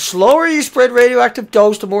 The slower you spread radioactive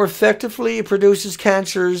dose, the more effectively it produces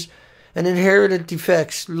cancers and inherited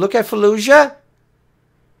defects. Look at Fallujah.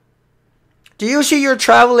 Do you see your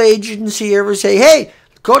travel agency ever say, hey,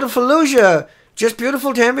 go to Fallujah, just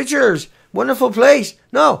beautiful temperatures, wonderful place?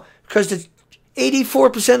 No, because the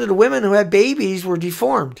 84% of the women who had babies were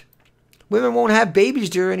deformed. Women won't have babies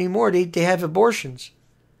there anymore. They have abortions.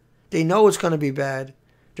 They know it's going to be bad.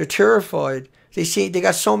 They're terrified. They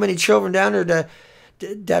got so many children down there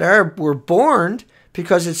that were born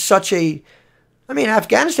because it's such a... I mean,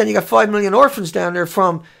 Afghanistan, you got 5 million orphans down there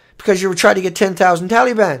because you were trying to get 10,000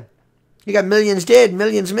 Taliban. You got millions dead,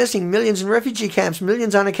 millions missing, millions in refugee camps,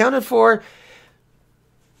 millions unaccounted for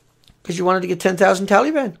because you wanted to get 10,000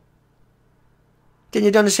 Taliban. Then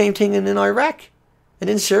you've done the same thing in Iraq and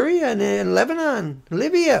in Syria and in Lebanon,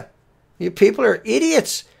 Libya. You people are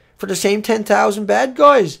idiots for the same 10,000 bad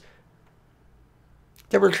guys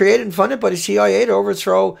that were created and funded by the CIA to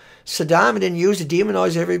overthrow Saddam and then use to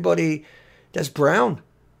demonize everybody that's brown.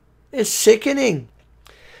 It's sickening.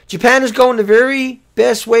 Japan is going the very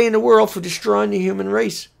best way in the world for destroying the human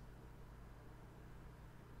race.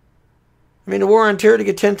 I mean, the war on terror, to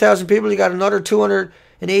get 10,000 people, you got another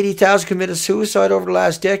 280,000 committed suicide over the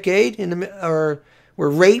last decade, or were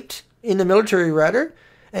raped in the military, rather,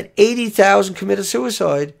 and 80,000 committed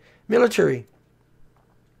suicide military.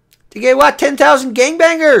 To get what? 10,000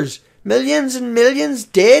 gangbangers, millions and millions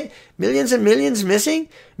dead, millions and millions missing,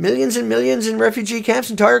 millions and millions in refugee camps,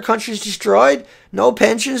 entire countries destroyed, no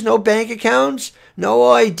pensions, no bank accounts, no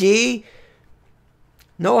ID,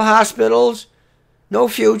 no hospitals, no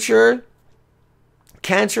future.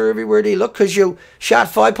 Cancer everywhere they look because you shot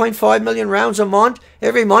 5.5 million rounds a month,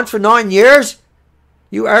 every month for 9 years.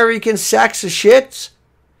 You arrogant sacks of shits.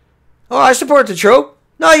 Oh, I support the troop.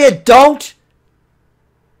 No, you don't.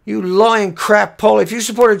 You lying crap Paul. If you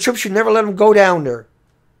supported the troops, you'd never let them go down there.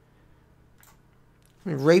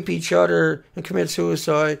 And rape each other and commit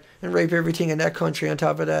suicide and rape everything in that country on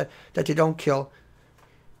top of that they don't kill.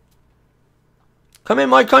 Come in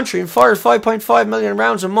my country and fire 5.5 million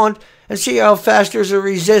rounds a month and see how fast there's a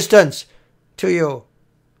resistance to you.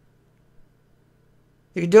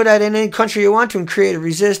 You can do that in any country you want to and create a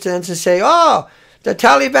resistance and say, oh, the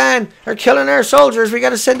Taliban are killing our soldiers. We got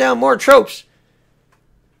to send down more troops.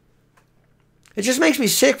 It just makes me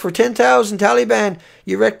sick for 10,000 Taliban.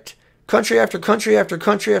 You wrecked country after country after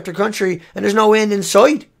country after country and there's no end in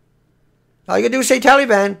sight. All you can do is say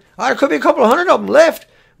Taliban. Oh, there could be a couple of hundred of them left.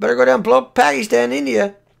 Better go down and blow up Pakistan,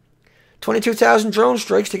 India. 22,000 drone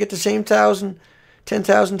strikes to get the same 10,000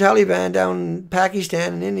 Taliban down in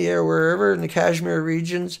Pakistan and India or wherever in the Kashmir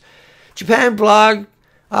regions. Japan blog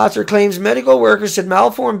author claims medical workers said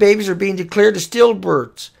malformed babies are being declared as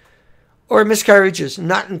stillbirths or miscarriages,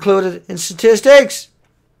 not included in statistics.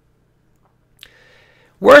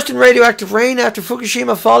 Worse than radioactive rain after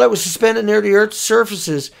Fukushima fallout was suspended near the Earth's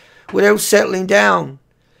surfaces without settling down.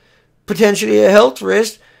 Potentially a health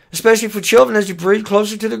risk, especially for children as you breathe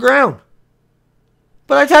closer to the ground.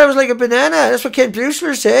 But I thought it was like a banana. That's what Ken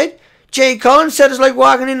Buechler said. Jay Cullen said it's like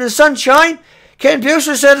walking in the sunshine. Ken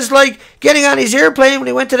Buechler said it's like getting on his airplane when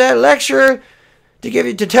he went to that lecture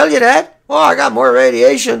to tell you that. Oh, I got more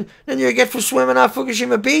radiation than you get for swimming off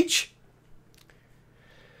Fukushima Beach.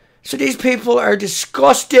 So these people are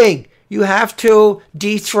disgusting. You have to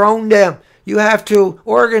dethrone them. You have to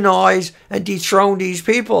organize and dethrone these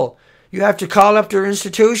people. You have to call up their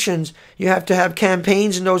institutions. You have to have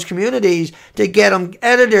campaigns in those communities to get them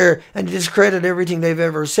out of there and discredit everything they've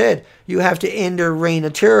ever said. You have to end their reign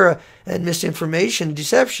of terror and misinformation,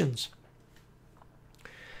 deceptions.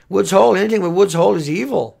 Woods Hole, anything with Woods Hole is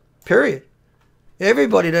evil. Period.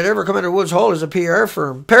 Everybody that ever come out of Woods Hole is a PR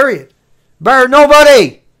firm. Period. Bar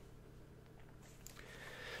nobody.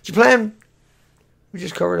 Japan, we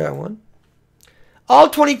just covered that one. All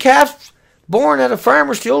 20 calves born at a farm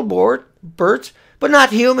were stillbirths, but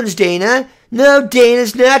not humans, Dana. No, Dana,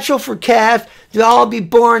 it's natural for calves to all be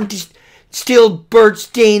born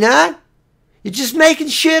stillbirths, Dana. You're just making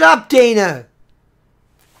shit up, Dana.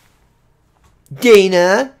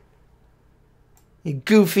 Dana. You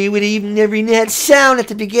goofy with even every net sound at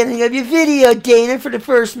the beginning of your video, Dana, for the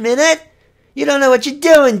first minute. You don't know what you're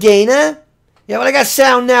doing, Dana. Yeah, well, I got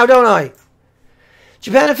sound now, don't I?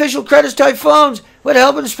 Japan official credits typhoons with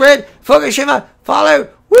helping spread Fukushima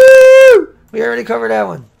fallout. Woo! We already covered that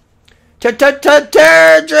one.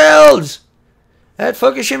 Terror drills at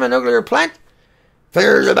Fukushima nuclear plant.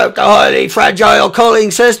 Fears about the highly fragile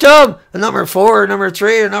cooling system. A number 4, number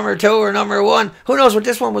 3, or number 2, or number 1. Who knows what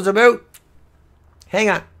this one was about? Hang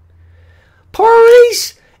on.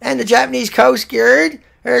 Police and the Japanese Coast Guard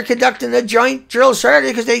are conducting a joint drill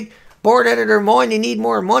Saturday because they bored out of their mind. They need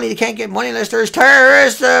more money. They can't get money unless there's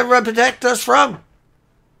terrorists to protect us from.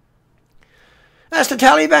 That's the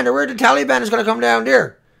Taliban. The word the Taliban is going to come down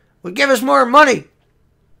there. Will give us more money.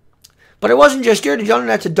 But it wasn't just there. They done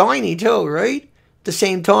that to Daini too, right? At the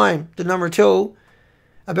same time, the number 2,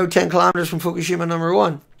 about 10 kilometers from Fukushima number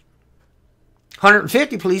 1.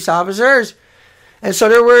 150 police officers. And so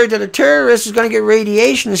they're worried that a terrorist is going to get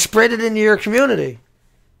radiation and spread it into your community.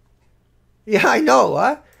 Yeah, I know,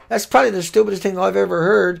 huh? That's probably the stupidest thing I've ever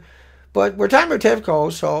heard. But we're talking about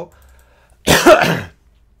TEPCO, so...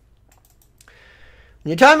 When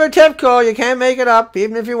you're talking about TEPCO, you can't make it up,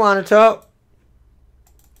 even if you wanted to.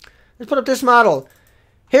 Let's put up this model.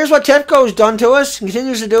 Here's what TEPCO's done to us, and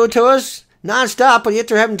continues to do it to us, non-stop, but yet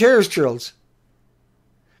they're having terrorist drills.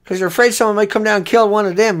 Because they're afraid someone might come down and kill one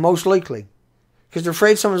of them, most likely. Because they're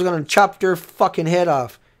afraid someone's going to chop their fucking head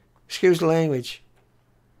off. Excuse the language.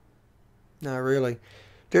 Not really.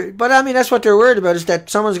 But I mean, that's what they're worried about, is that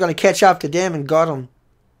someone's going to catch up to them and gut them.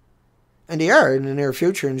 And they are in the near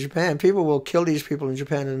future in Japan. People will kill these people in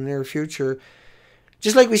Japan in the near future.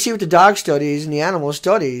 Just like we see with the dog studies and the animal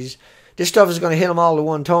studies, this stuff is going to hit them all at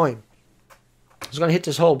one time. It's going to hit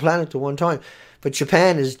this whole planet at one time. But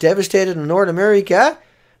Japan is devastated in North America,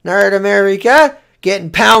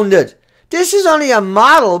 getting pounded. This is only a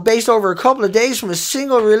model based over a couple of days from a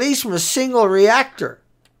single release from a single reactor.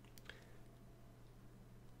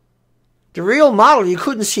 The real model, you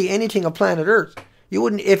couldn't see anything of planet Earth. You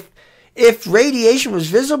wouldn't, if radiation was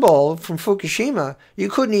visible from Fukushima, you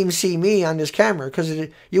couldn't even see me on this camera because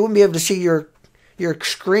you wouldn't be able to see your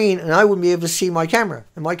screen, and I wouldn't be able to see my camera,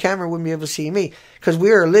 and my camera wouldn't be able to see me because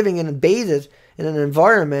we are living and bathed in an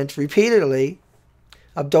environment repeatedly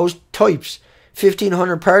of those types.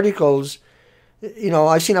 1,500 particles.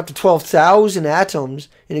 I've seen up to 12,000 atoms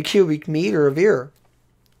in a cubic meter of air.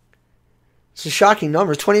 It's a shocking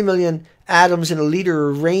number. 20 million atoms in a liter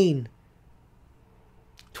of rain.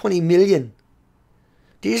 20 million.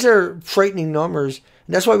 These are frightening numbers.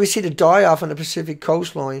 And that's why we see the die-off on the Pacific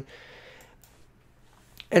coastline.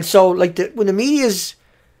 And so, when the media's...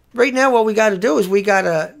 Right now, what we got to do is we got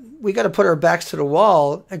to put our backs to the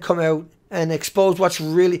wall and come out and expose what's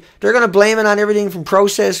really... They're going to blame it on everything from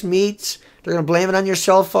processed meats. They're going to blame it on your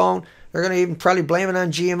cell phone. They're going to even probably blame it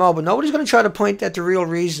on GMO. But nobody's going to try to point at the real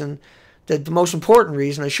reason, the most important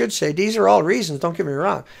reason, I should say. These are all reasons, don't get me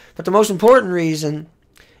wrong. But the most important reason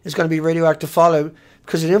is going to be radioactive fallout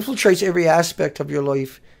because it infiltrates every aspect of your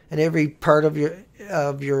life and every part of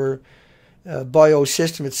your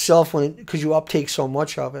biosystem itself because you uptake so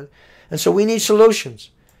much of it. And so we need solutions.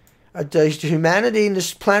 The humanity in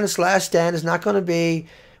this planet's last stand is not going to be,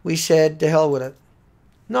 we said, the hell with it.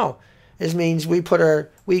 No. This means we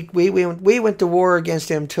went to war against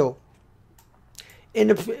them too.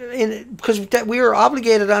 Because we are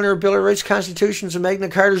obligated under our Bill of Rights, Constitutions, and Magna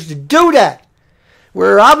Cartas to do that.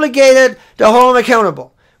 We're obligated to hold them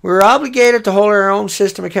accountable. We're obligated to hold our own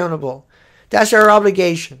system accountable. That's our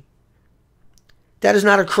obligation. That is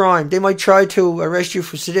not a crime. They might try to arrest you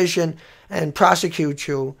for sedition and prosecute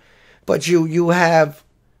you, but you have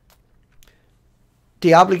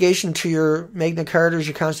the obligation to your Magna Cartas,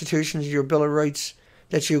 your Constitutions, your Bill of Rights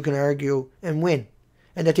that you can argue and win.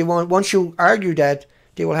 And that once you argue that,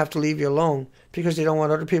 they will have to leave you alone because they don't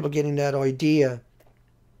want other people getting that idea.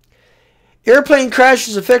 Airplane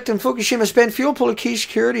crashes affecting Fukushima spent fuel pool a key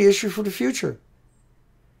security issue for the future.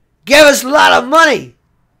 Give us a lot of money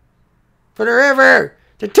for the river.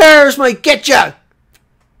 The terrorists might get you.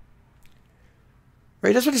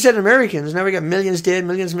 Right, that's what they said to Americans. Now we got millions dead,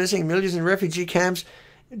 millions missing, millions in refugee camps.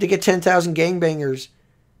 They get 10,000 gangbangers.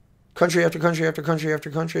 Country after country after country after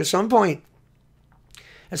country. At some point,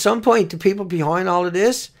 the people behind all of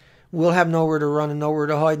this will have nowhere to run and nowhere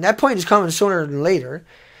to hide. And that point is coming sooner than later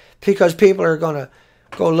because people are going to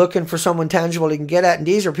go looking for someone tangible they can get at. And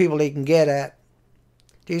these are people they can get at.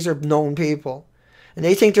 These are known people. And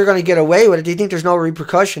they think they're going to get away with it. They think there's no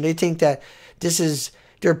repercussion. They think that this is...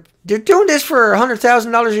 They're doing this for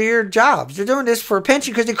 $100,000 a year jobs. They're doing this for a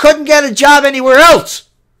pension because they couldn't get a job anywhere else.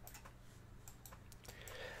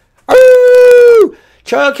 Ooh!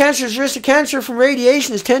 Child cancer's risk of cancer from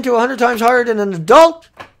radiation is 10 to 100 times higher than an adult.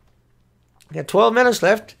 We got 12 minutes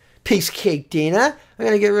left. Piece of cake, Dina. I'm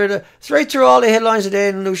going to get rid of... It's right through all the headlines today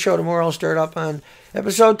in the new show tomorrow. I'll start up on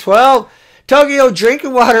episode 12. Tokyo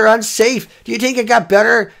drinking water unsafe. Do you think it got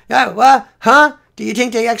better? Yeah, what? Huh? Do you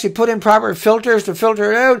think they actually put in proper filters to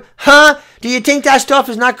filter it out? Huh? Do you think that stuff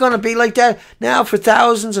is not going to be like that now for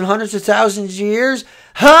thousands and hundreds of thousands of years?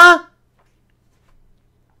 Huh?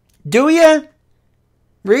 Do you?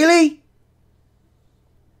 Really?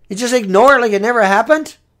 You just ignore it like it never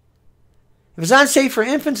happened? If it's unsafe for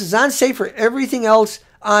infants, it's unsafe for everything else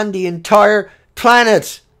on the entire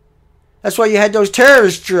planet. That's why you had those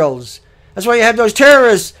terrorist drills. That's why you had those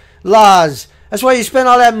terrorist laws. That's why you spend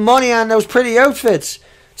all that money on those pretty outfits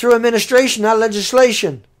through administration, not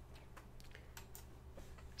legislation.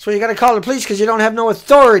 That's why you got to call the police because you don't have no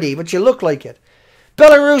authority, but you look like it.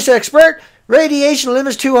 Belarus expert, radiation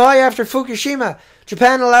limits too high after Fukushima.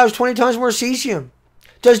 Japan allows 20 times more cesium.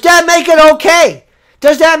 Does that make it okay?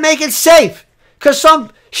 Does that make it safe? Because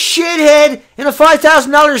some shithead in a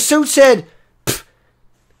 $5,000 suit said,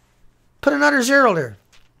 put another zero there.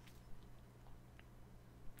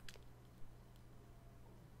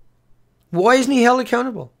 Why isn't he held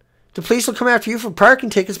accountable? The police will come after you for parking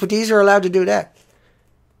tickets, but these are allowed to do that.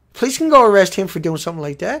 Police can go arrest him for doing something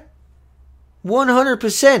like that.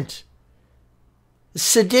 100%.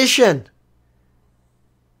 Sedition.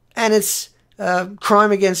 And it's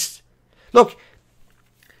crime against... Look,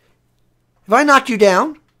 if I knock you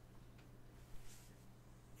down,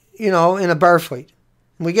 in a bar fight,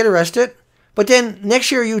 and we get arrested, but then next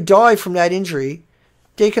year you die from that injury,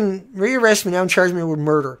 they can rearrest me now and charge me with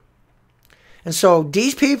murder. And so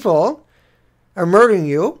these people are murdering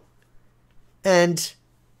you, and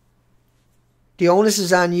the onus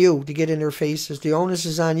is on you to get in their faces. The onus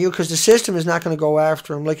is on you because the system is not going to go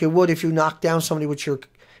after them like it would if you knocked down somebody with your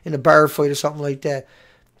in a bar fight or something like that.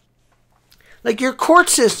 Like your court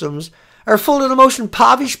systems are full of the most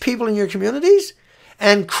impoverished people in your communities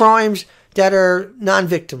and crimes that are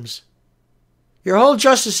non-victims. Your whole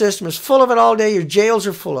justice system is full of it all day. Your jails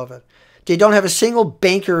are full of it. They don't have a single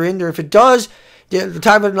banker in there. If it does, they're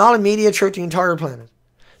talking about all the media throughout the entire planet.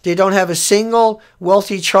 They don't have a single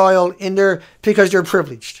wealthy child in there because they're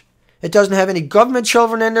privileged. It doesn't have any government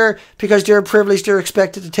children in there because they're privileged. They're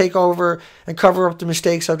expected to take over and cover up the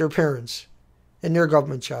mistakes of their parents in their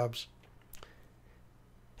government jobs.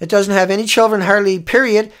 It doesn't have any children, hardly,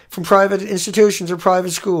 period, from private institutions or private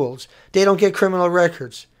schools. They don't get criminal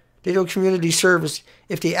records. They do community service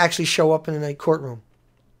if they actually show up in a courtroom.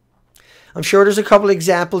 I'm sure there's a couple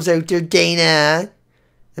examples out there, Dana,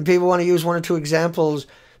 and people want to use one or two examples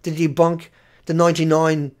to debunk the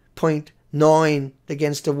 99.9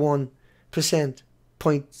 against the 1%,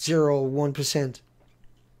 0.01%,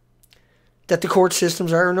 that the court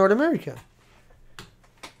systems are in North America.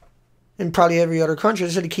 And probably every other country,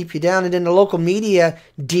 just to keep you down. And then the local media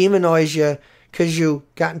demonize you because you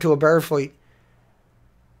got into a bar fight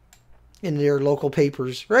in their local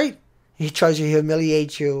papers, right? He tries to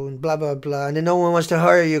humiliate you and blah, blah, blah. And then no one wants to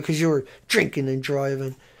hire you because you were drinking and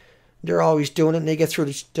driving. They're always doing it, and they get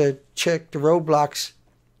through to check the roadblocks.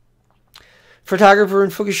 Photographer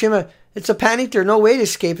in Fukushima, it's a panic. There's no way to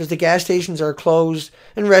escape as the gas stations are closed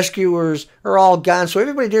and rescuers are all gone. So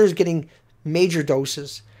everybody there is getting major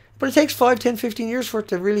doses. But it takes 5, 10, 15 years for it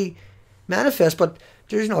to really manifest. But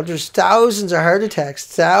there's thousands of heart attacks,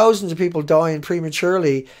 thousands of people dying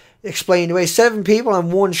prematurely, explained away. 7 people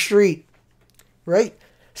on one street, right?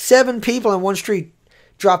 7 people on one street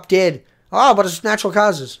drop dead. Oh, but it's natural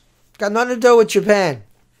causes. Got nothing to do with Japan.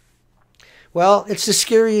 Well, it's the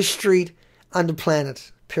scariest street on the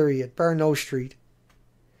planet, period. Bar no street.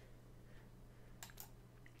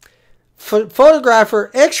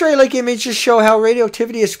 Photographer, X-ray-like images show how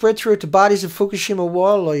radioactivity is spread throughout the bodies of Fukushima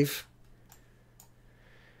wildlife.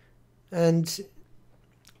 And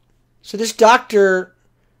so this doctor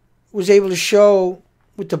was able to show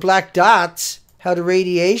with the black dots how the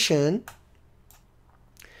radiation,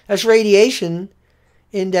 that's radiation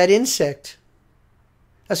in that insect.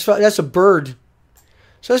 That's a bird.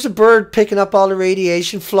 So that's a bird picking up all the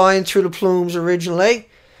radiation, flying through the plumes originally.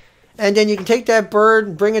 And then you can take that bird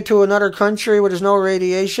and bring it to another country where there's no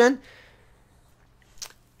radiation.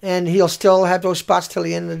 And he'll still have those spots till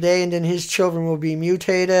the end of the day. And then his children will be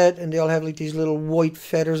mutated. And they'll have like these little white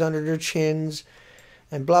feathers under their chins.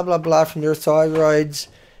 And blah, blah, blah from their thyroids.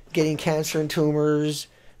 Getting cancer and tumors.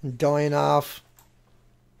 And dying off.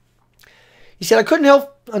 He said, I couldn't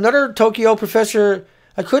help, another Tokyo professor,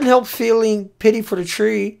 I couldn't help feeling pity for the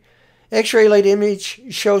tree. X-ray light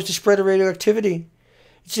image shows the spread of radioactivity.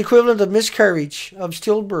 It's the equivalent of miscarriage, of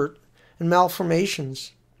stillbirth, and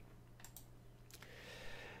malformations.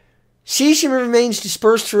 Cesium remains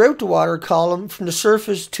dispersed throughout the water column from the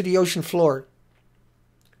surface to the ocean floor.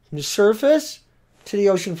 From the surface to the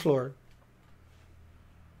ocean floor.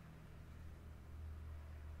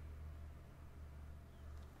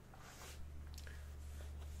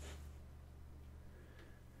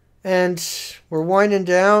 And we're winding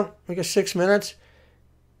down. We got 6 minutes.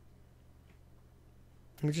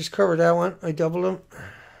 We just covered that one. I doubled them.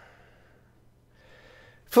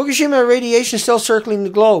 Fukushima radiation is still circling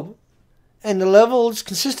the globe. And the levels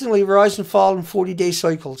consistently rise and fall in 40-day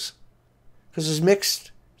cycles. Because it's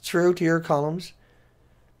mixed throughout the air columns.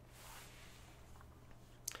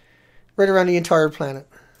 Right around the entire planet.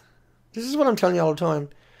 This is what I'm telling you all the time.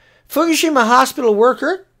 Fukushima hospital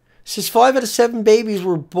worker says 5 out of 7 babies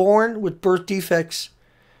were born with birth defects.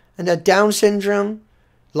 And that Down syndrome,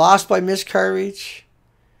 lost by miscarriage.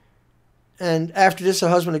 And after this, the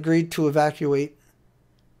husband agreed to evacuate.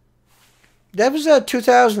 That was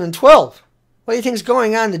 2012. What do you think is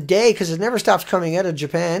going on today? Because it never stops coming out of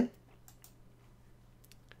Japan.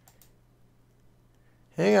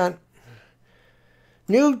 Hang on.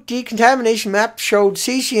 New decontamination map showed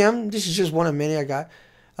cesium. This is just one of many I got.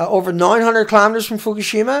 Over 900 kilometers from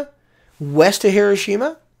Fukushima, west of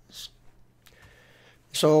Hiroshima.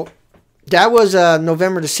 So that was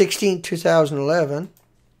November the 16th, 2011.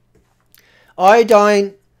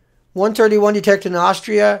 Iodine 131 detected in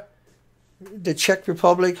Austria, the Czech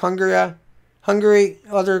Republic, Hungary,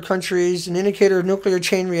 other countries. An indicator of nuclear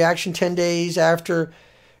chain reaction 10 days after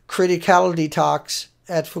criticality talks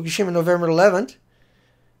at Fukushima, November 11th.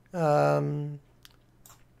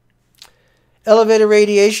 Elevated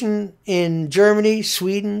radiation in Germany,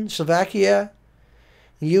 Sweden, Slovakia,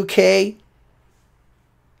 UK,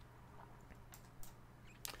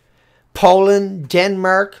 Poland,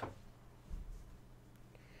 Denmark,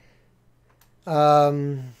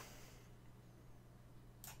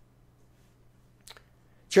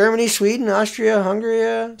 Germany, Sweden, Austria,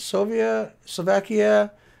 Hungary,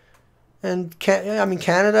 Slovakia, and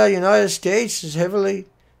Canada, United States is heavily,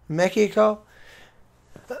 Mexico.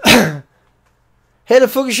 Head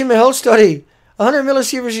of Fukushima health study. 100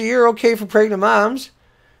 millisieverts a year, okay for pregnant moms.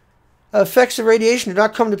 Effects of radiation do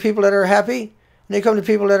not come to people that are happy, and they come to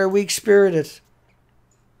people that are weak-spirited.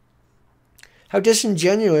 How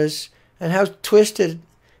disingenuous and how twisted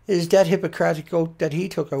is that Hippocratic oath that he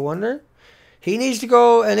took, I wonder? He needs to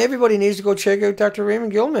go, and everybody needs to go check out Dr.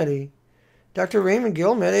 Raymond Gilmedy. Dr. Raymond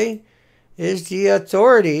Gilmedy is the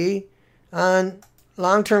authority on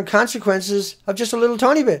long-term consequences of just a little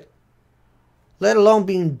tiny bit, let alone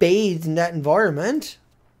being bathed in that environment.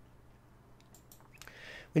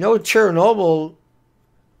 We know Chernobyl.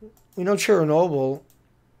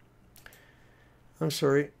 I'm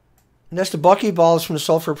sorry. And that's the buckyballs from the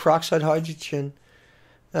sulfur peroxide hydrogen.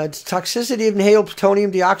 It's toxicity of inhaled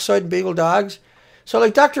plutonium dioxide in beagle dogs. So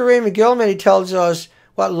like Dr. Raymond Gilmedy tells us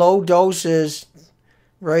what low doses,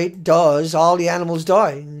 right, does, all the animals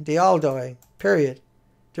die. They all die, period.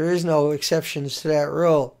 There is no exceptions to that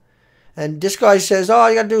rule. And this guy says, all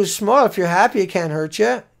you got to do is smile. If you're happy, it can't hurt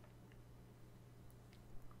you.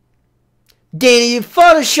 Dana, you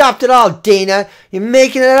photoshopped it all, Dana. You're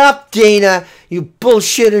making it up, Dana. You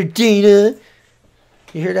bullshitter, Dana.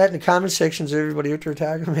 You hear that in the comment sections of everybody out there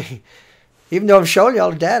attacking me. Even though I'm showing you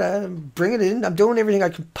all the data, I'm bringing it in. I'm doing everything I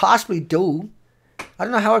could possibly do. I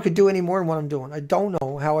don't know how I could do any more than what I'm doing. I don't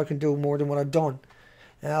know how I can do more than what I've done.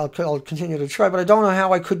 And I'll continue to try, but I don't know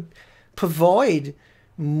how I could provide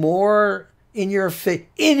more in your face.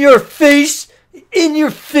 In your face! In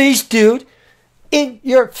your face, dude! In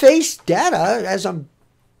your face data, as I'm...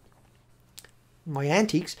 My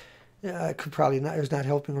antiques. Could probably not... It's not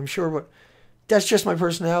helping, I'm sure, but... That's just my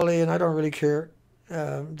personality, and I don't really care.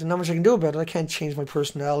 There's not much I can do about it. I can't change my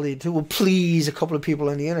personality to please a couple of people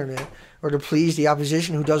on the internet, or to please the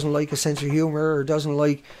opposition who doesn't like a sense of humor, or doesn't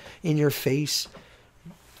like in your face,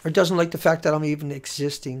 or doesn't like the fact that I'm even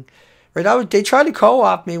existing. Right? They tried to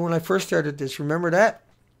co-opt me when I first started this. Remember that?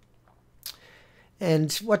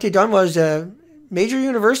 And what they done was major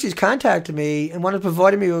universities contacted me and wanted to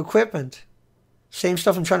provide me with equipment. Same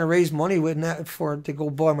stuff I'm trying to raise money with to go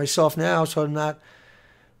buy myself now, so I'm not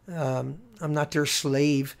their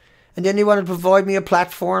slave. And then they wanted to provide me a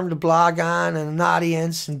platform to blog on, and an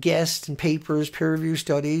audience, and guests, and papers, peer review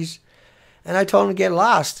studies. And I told them to get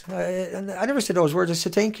lost. I never said those words. I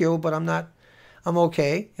said thank you, but I'm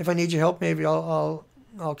okay. If I need your help, maybe I'll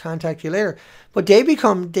contact you later. But they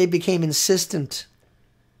became insistent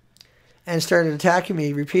and started attacking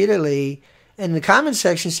me repeatedly in the comment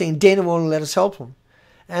section, saying Dana won't let us help him.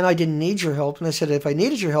 And I didn't need your help. And I said if I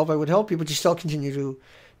needed your help, I would help you, but you still continue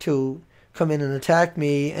to come in and attack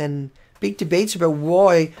me, and big debates about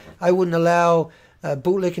why I wouldn't allow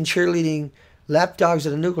bootlicking, cheerleading lapdogs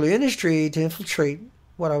of the nuclear industry to infiltrate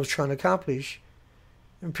what I was trying to accomplish.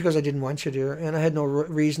 Because I didn't want you there, and I had no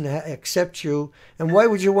reason to accept you. And why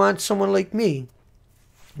would you want someone like me?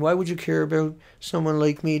 Why would you care about someone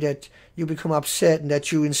like me, that you become upset and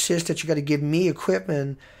that you insist that you got to give me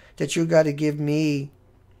equipment, that you got to give me...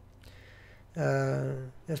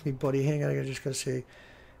 that's me, buddy. Hang on, I just got to say...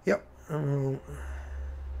 Yep. And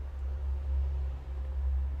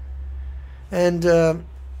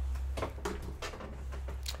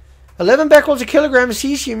 11 becquerels a kilogram of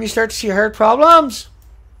cesium, you start to see heart problems.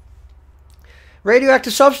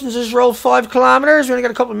 Radioactive substances roll 5 kilometers. We only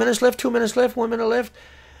got a couple of minutes left, 2 minutes left, 1 minute left.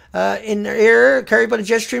 In the air, carried by the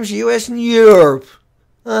jet streams of the US and Europe.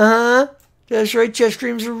 That's right, jet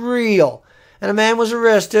streams are real. And a man was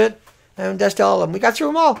arrested, and that's all of them. We got through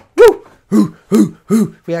them all. Woo!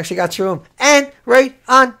 We actually got through them. And right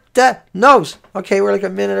on the nose. Okay, we're like a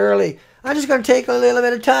minute early. I'm just going to take a little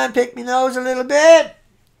bit of time, pick my nose a little bit.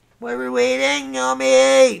 While we're waiting,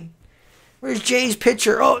 yummy. Where's Jay's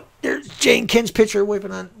picture? Oh, there's Jay and Ken's picture,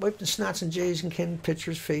 wiping the snots on Jay's and Ken's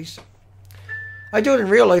picture's face. I do it in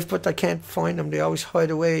real life, but I can't find them. They always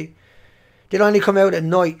hide away. They'd only come out at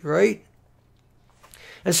night, right?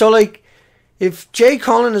 And so, like, if Jay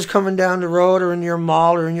Cullen is coming down the road, or in your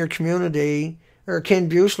mall, or in your community, or Ken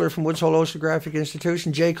Buechler from Woods Hole Oceanographic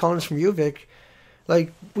Institution, Jay Cullen's from UVic,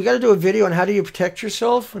 like, we got to do a video on how do you protect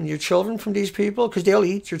yourself and your children from these people, because they'll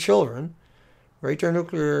eat your children. Right? They're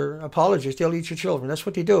nuclear apologists. They'll eat your children. That's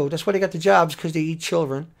what they do. That's why they got the jobs, because they eat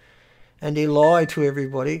children. And they lie to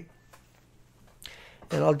everybody.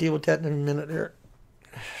 And I'll deal with that in a minute here,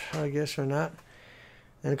 I guess, or not.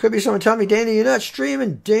 And it could be someone telling me, Dana, you're not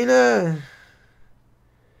streaming, Dana.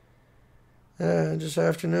 This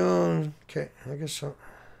afternoon. Okay, I guess so.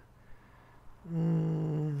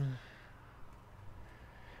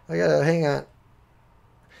 I gotta, hang on.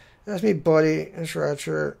 That's me, buddy. That's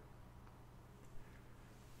Roger.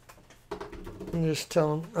 I'm just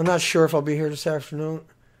telling him. I'm not sure if I'll be here this afternoon.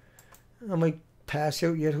 I might pass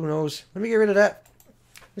out yet, who knows. Let me get rid of that.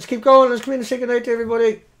 Let's keep going. Let's come in and say goodnight to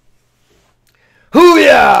everybody.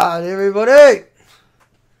 Hoo-yah, everybody.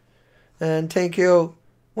 And thank you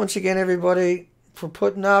once again, everybody, for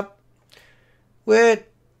putting up with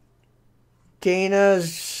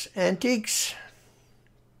Dana's antiques.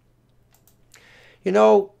 You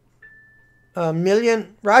know, a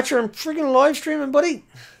million. Roger, I'm freaking live streaming, buddy.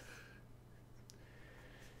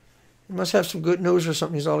 He must have some good news or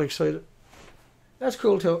something. He's all excited. That's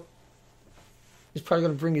cool, too. He's probably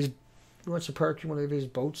going to bring his, he wants to park one of his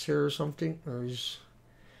boats here or something, or his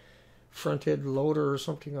front-end loader or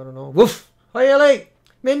something, I don't know. Woof! Hi, Ellie!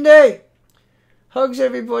 Mindy! Hugs,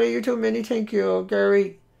 everybody. You too, Mindy. Thank you.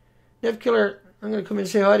 Gary. Nev Killer. I'm going to come in and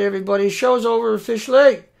say hi to everybody. Show's over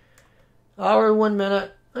officially. Hour, 1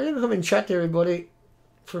 minute. I'm going to come in and chat to everybody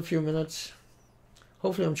for a few minutes.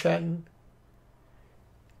 Hopefully I'm chatting.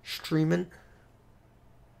 Streaming.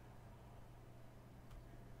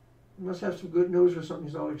 He must have some good news or something.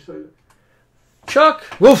 He's all excited. Chuck.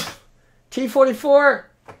 Woof. T44.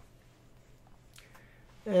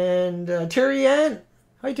 And Terry Ann.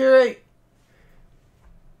 Hi, Terry.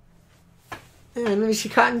 And let me see.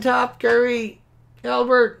 Cotton Top. Gary.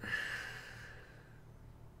 Albert.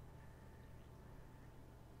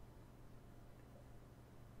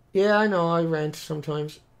 Yeah, I know. I rant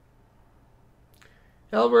sometimes.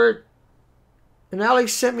 Albert. And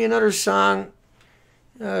Alex sent me another song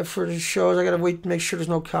for the shows. I gotta wait to make sure there's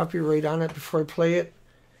no copyright on it before I play it,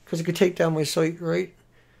 because it could take down my site, right?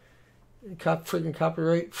 Freaking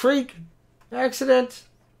copyright. Freak! Accident!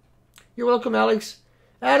 You're welcome, Alex.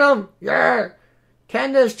 Adam! Yeah!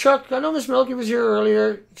 Candace, Chuck, I know Miss Milky was here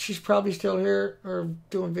earlier. She's probably still here, or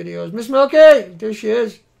doing videos. Miss Milky! There she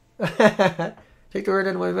is. Take the word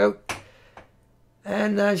out of my mouth.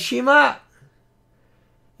 And Shima.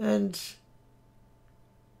 And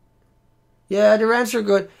yeah, the rants are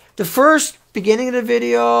good. The first beginning of the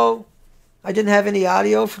video, I didn't have any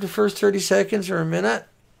audio for the first 30 seconds or a minute.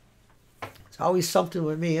 It's always something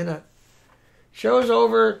with me, isn't it? Show's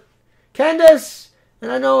over. Candace!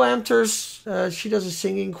 And I know Amters, she does a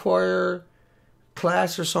singing choir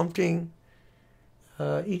class or something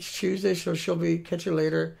each Tuesday, so she'll be, catch her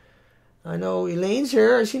later. I know Elaine's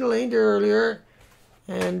here. I seen Elaine there earlier,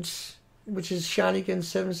 and which is Shanigan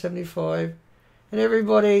 775. And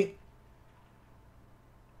everybody,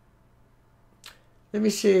 let me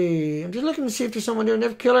see. I'm just looking to see if there's someone there.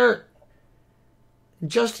 Nev Killer,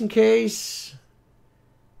 just in case.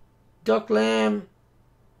 Duck Lamb.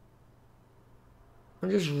 I'm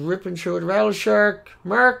just ripping through it. Rattle Shark.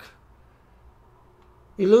 Mark.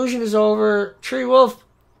 Illusion is over. Tree Wolf.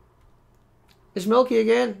 It's Milky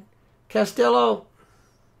again. Castello.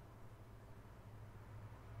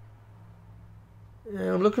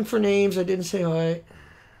 I'm looking for names. I didn't say hi.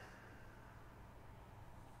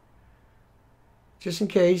 Just in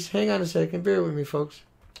case. Hang on a second. Bear with me, folks.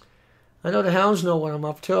 I know the hounds know what I'm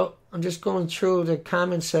up to. I'm just going through the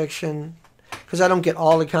comment section, because I don't get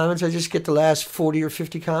all the comments. I just get the last 40 or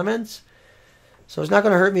 50 comments. So it's not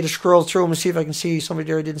going to hurt me to scroll through them and see if I can see somebody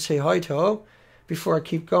there I didn't say hi to before I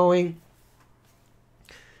keep going.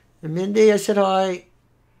 And Mindy, I said hi.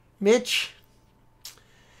 Mitch.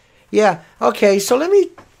 Yeah, okay, so let me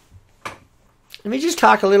just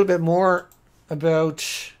talk a little bit more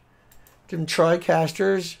about them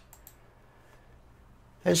TriCasters.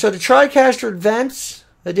 And so the TriCaster Advance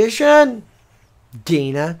Edition,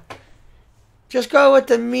 Dana. Just go with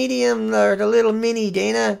the medium or the little mini,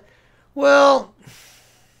 Dana. Well,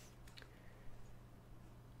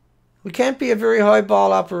 we can't be a very high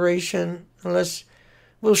ball operation unless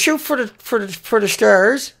we'll shoot for the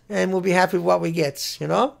stars, and we'll be happy with what we get, you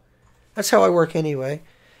know? That's how I work anyway.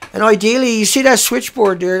 And ideally, you see that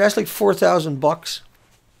switchboard there, that's like $4,000.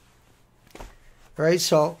 Right,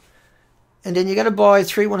 so, and then you got to buy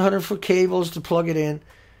 3 100-foot cables to plug it in,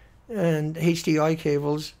 and HDI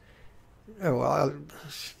cables. Oh, well,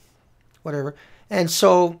 whatever. And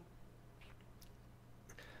so,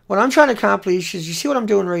 what I'm trying to accomplish is, you see what I'm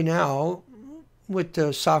doing right now with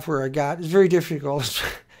the software I got. It's very difficult,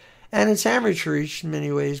 and it's amateurish in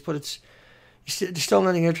many ways, but it's still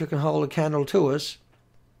nothing extra can hold a candle to us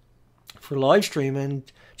for live stream and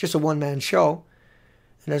just a one-man show.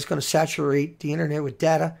 and that's going to saturate the internet with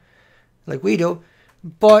data like we do.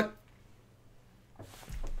 But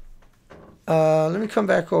let me come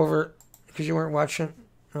back over, because you weren't watching.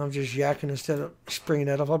 I'm just yakking instead of bringing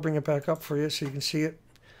that up. I'll bring it back up for you so you can see it.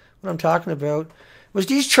 What I'm talking about was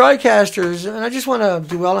these TriCasters, and I just want to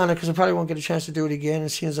dwell on it because I probably won't get a chance to do it again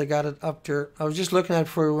as soon as I got it up there. I was just looking at it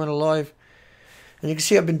before we went live, and you can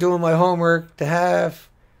see I've been doing my homework to have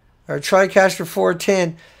our TriCaster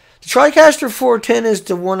 410. The TriCaster 410 is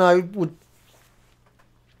the one I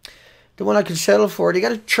could settle for. They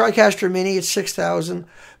got a TriCaster Mini at $6,000.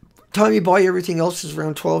 Time you buy everything else is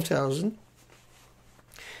around $12,000.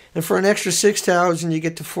 And for an extra $6,000, you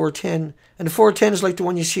get the 410. And the 410 is like the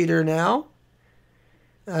one you see there now.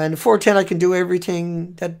 And the 410, I can do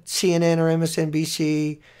everything that CNN or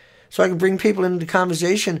MSNBC. So I can bring people into the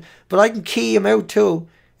conversation. But I can key them out too.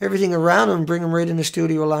 Everything around them, bring them right in the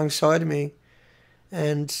studio alongside of me.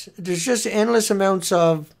 And there's just endless amounts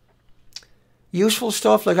of useful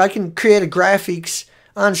stuff. Like I can create a graphics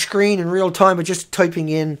on screen in real time by just typing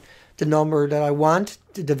in the number that I want,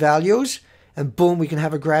 the values. And boom, we can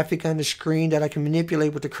have a graphic on the screen that I can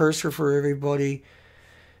manipulate with the cursor for everybody.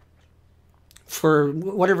 For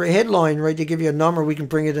whatever headline, right, they give you a number, we can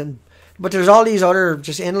bring it in. But there's all these other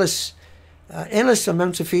just endless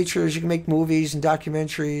amounts of features. You can make movies and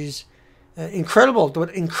documentaries. Incredible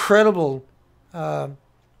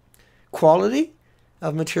quality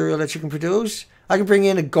of material that you can produce. I can bring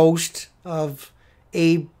in a ghost of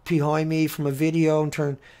Abe behind me from a video and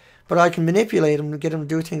turn... But I can manipulate them to get them to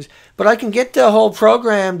do things. But I can get the whole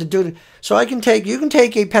program to do it. So you can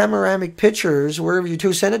take a panoramic pictures, wherever you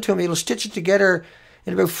do, send it to me. It'll stitch it together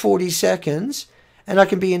in about 40 seconds. And I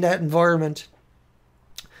can be in that environment.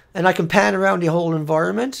 And I can pan around the whole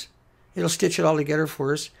environment. It'll stitch it all together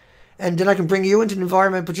for us. And then I can bring you into the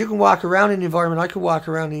environment. But you can walk around in the environment. I can walk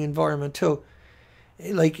around the environment too.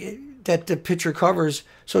 Like that the picture covers.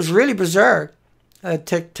 So it's really bizarre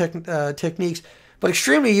techniques. But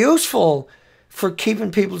extremely useful for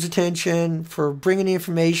keeping people's attention, for bringing the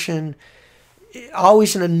information,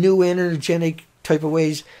 always in a new, energetic type of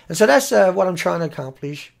ways. And so that's what I'm trying to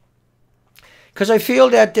accomplish. Because I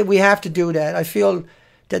feel that we have to do that. I feel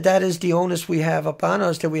that is the onus we have upon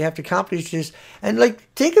us, that we have to accomplish this. And like,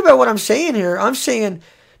 think about what I'm saying here. I'm saying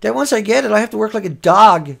that once I get it, I have to work like a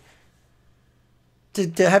dog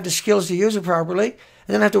to have the skills to use it properly.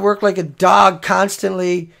 And then I have to work like a dog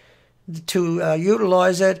constantly to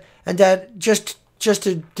utilize it, and that just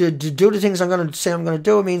to do the things I'm going to say I'm going to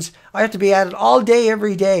do, it means I have to be at it all day,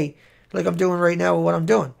 every day, like I'm doing right now with what I'm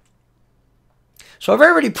doing. So I've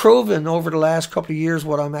already proven over the last couple of years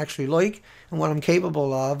what I'm actually like and what I'm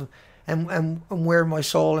capable of, and where my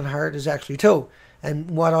soul and heart is actually too,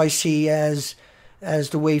 and what I see as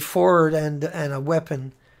the way forward, and a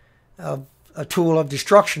weapon, a tool of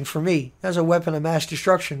destruction for me, as a weapon of mass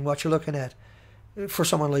destruction, what you're looking at. For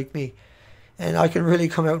someone like me. And I can really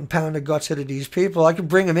come out and pound the guts out of these people. I can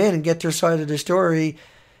bring them in and get their side of the story,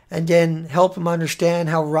 and then help them understand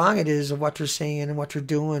how wrong it is of what they're saying and what they're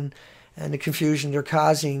doing, and the confusion they're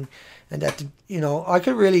causing. And that,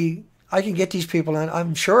 I can get these people, and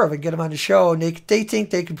I'm sure I can get them on the show, and they think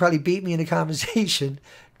they can probably beat me in a conversation.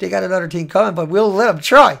 They got another team coming, but we'll let them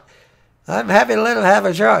try. I'm happy to let them have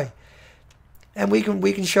a try. And we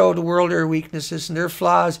can show the world their weaknesses and their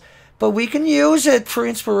flaws. But we can use it for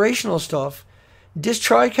inspirational stuff. This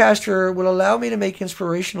TriCaster will allow me to make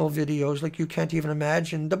inspirational videos like you can't even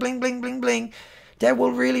imagine. The bling, bling, bling, bling. That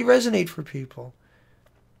will really resonate for people.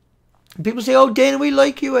 And people say, "Oh, Dan, we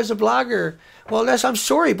like you as a blogger." Well, I'm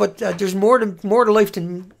sorry, but there's more to life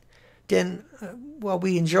than what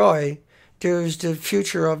we enjoy. There's the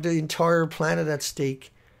future of the entire planet at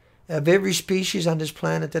stake. Of every species on this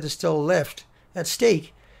planet that is still left at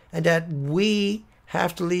stake. And that we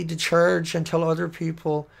have to lead the charge and tell other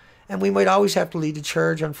people, and we might always have to lead the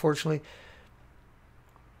charge, unfortunately.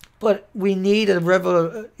 But we need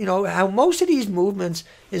how most of these movements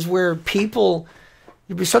is where there'll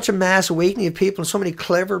be such a mass awakening of people, and so many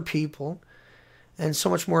clever people, and so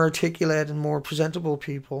much more articulate and more presentable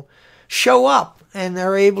people show up and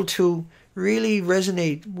are able to really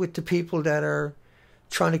resonate with the people that are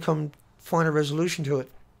trying to find a resolution to it.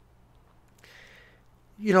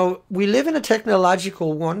 We live in a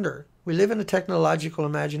technological wonder. We live in a technological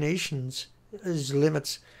imagination's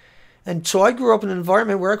limits. And so I grew up in an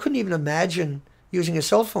environment where I couldn't even imagine using a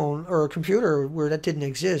cell phone or a computer where that didn't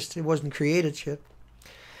exist. It wasn't created yet.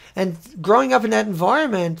 And growing up in that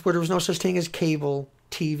environment where there was no such thing as cable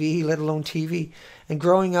TV, let alone TV, and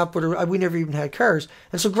growing up where we never even had cars.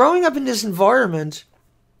 And so growing up in this environment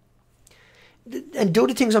and do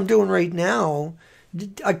the things I'm doing right now,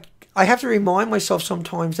 I have to remind myself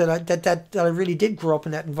sometimes that I really did grow up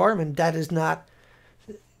in that environment. That is not,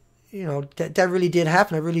 that really did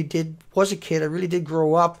happen. I really was a kid. I really did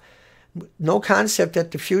grow up. No concept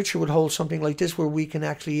that the future would hold something like this where we can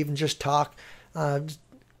actually even just talk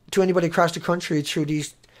to anybody across the country through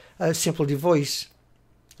these simple device,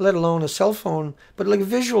 let alone a cell phone, but like a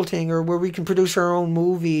visual thing, or where we can produce our own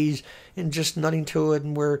movies and just nothing to it,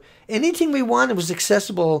 and where anything we wanted was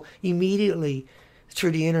accessible immediately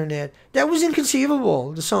through the internet. That was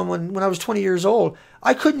inconceivable to someone when I was 20 years old.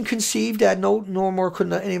 I couldn't conceive that, no more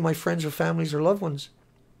couldn't any of my friends or families or loved ones.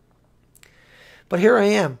 But here I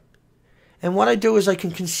am. And what I do is I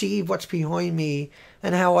can conceive what's behind me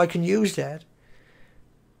and how I can use that.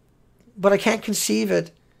 But I can't conceive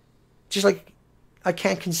it, just like I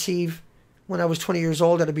can't conceive when I was 20 years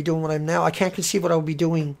old that I'd be doing what I'm now. I can't conceive what I would be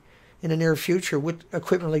doing in the near future with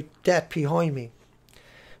equipment like that behind me.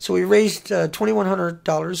 So we raised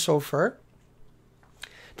 $2,100 so far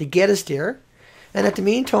to get us there. And at the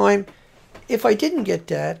meantime, if I didn't get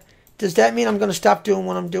that, does that mean I'm going to stop doing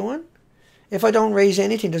what I'm doing? If I don't raise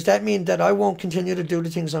anything, does that mean that I won't continue to do the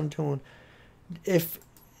things I'm doing?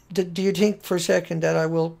 Do you think for a second that I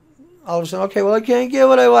will all of a sudden, okay, well, I can't get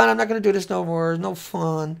what I want. I'm not going to do this no more. It's no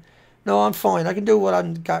fun. No, I'm fine. I can do what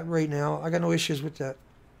I've got right now. I got no issues with that.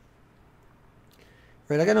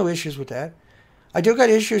 Right? I got no issues with that. I do got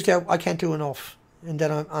issues that I can't do enough, and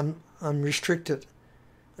that I'm restricted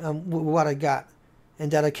with what I got,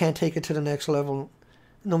 and that I can't take it to the next level,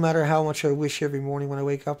 no matter how much I wish every morning when I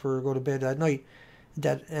wake up or go to bed at night,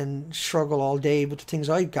 and struggle all day with the things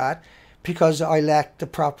I got, because I lack the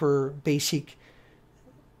proper basic.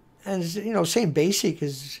 And saying basic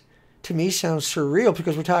is, to me, sounds surreal,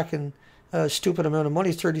 because we're talking a stupid amount of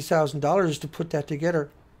money, $30,000 to put that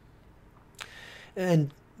together.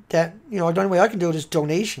 And that, the only way I can do it is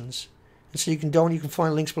donations. And so you can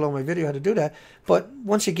find links below my video how to do that. But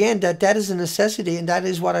once again, that is a necessity, and that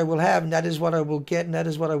is what I will have, and that is what I will get, and that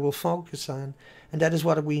is what I will focus on, and that is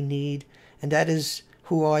what we need, and that is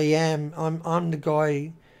who I am. I'm the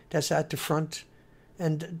guy that's at the front.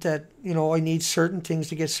 And that, I need certain things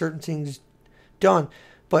to get certain things done.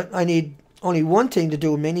 But I need only one thing to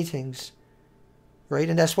do many things. Right?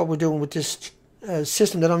 And that's what we're doing with this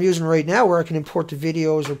system that I'm using right now, where I can import the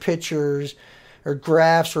videos or pictures or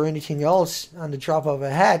graphs or anything else on the drop of a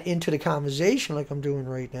hat into the conversation like I'm doing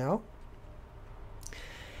right now.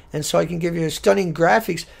 And so I can give you stunning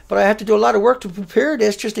graphics, but I have to do a lot of work to prepare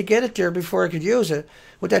this just to get it there before I could use it.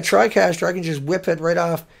 With that TriCaster, I can just whip it right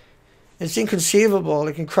off. It's inconceivable.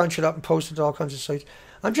 I can crunch it up and post it to all kinds of sites.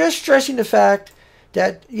 I'm just stressing the fact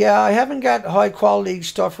that, yeah, I haven't got high quality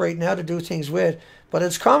stuff right now to do things with, but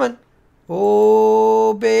it's coming.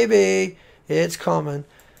 Oh, baby, it's coming.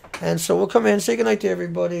 And so we'll come in, say goodnight to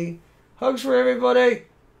everybody. Hugs for everybody.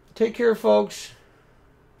 Take care, folks.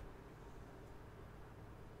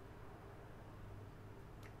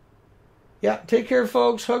 Yeah, take care,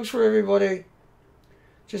 folks. Hugs for everybody.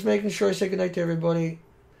 Just making sure I say goodnight to everybody.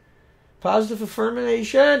 Positive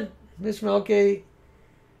affirmation. Miss Milky,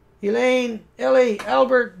 Elaine, Ellie,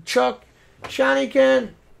 Albert, Chuck,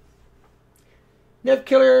 Shanikin, Nip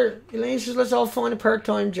Killer. Elaine says, let's all find a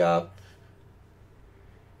part-time job.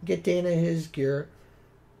 Get Dana his gear.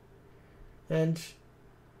 And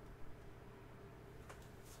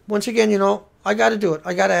once again, I got to do it.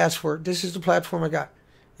 I got to ask for it. This is the platform I got.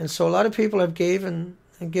 And so a lot of people have given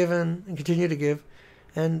and continue to give.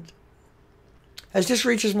 And as this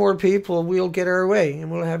reaches more people, we'll get our way,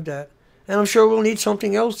 and we'll have that. And I'm sure we'll need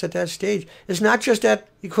something else at that stage. It's not just that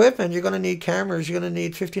equipment. You're going to need cameras. You're going to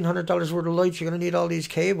need $1,500 worth of lights. You're going to need all these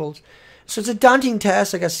cables. So it's a daunting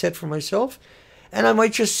task I got set for myself. And I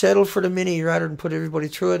might just settle for the mini rather than put everybody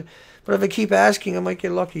through it. But if I keep asking, I might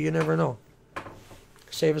get lucky. You never know.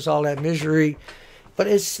 Save us all that misery. But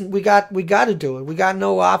we got to do it. We got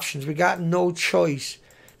no options. We got no choice.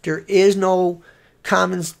 There is no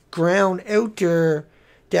common ground out there.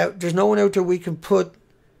 There's no one out there we can put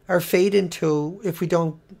our fate into if we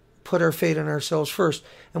don't put our fate on ourselves first.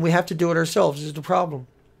 And we have to do it ourselves. This is the problem.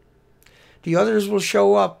 The others will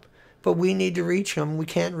show up, but we need to reach them. We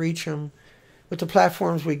can't reach them with the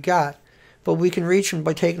platforms we got. But we can reach them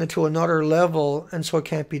by taking it to another level, and so it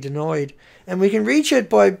can't be denied. And we can reach it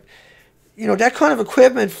by, that kind of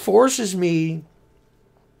equipment forces me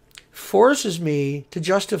to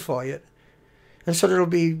justify it. And so there'll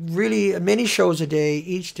be really many shows a day,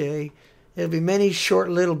 each day. There'll be many short,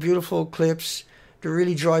 little, beautiful clips to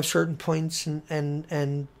really drive certain points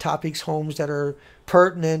and topics home that are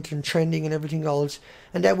pertinent and trending and everything else.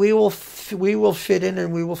 And that we will fit in,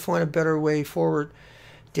 and we will find a better way forward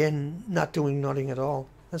than not doing nothing at all.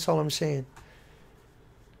 That's all I'm saying.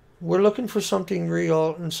 we're looking for something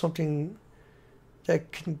real and something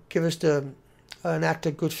that can give us an act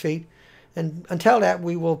of good faith. And until that,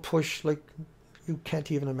 we will push like you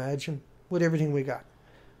can't even imagine with everything we got.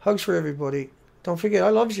 Hugs for everybody. Don't forget, I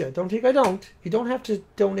love you. Don't think I don't. You don't have to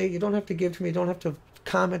donate. You don't have to give to me. You don't have to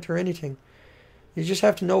comment or anything. You just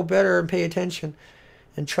have to know better and pay attention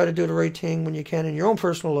and try to do the right thing when you can in your own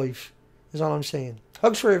personal life, is all I'm saying.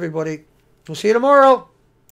 Hugs for everybody. We'll see you tomorrow.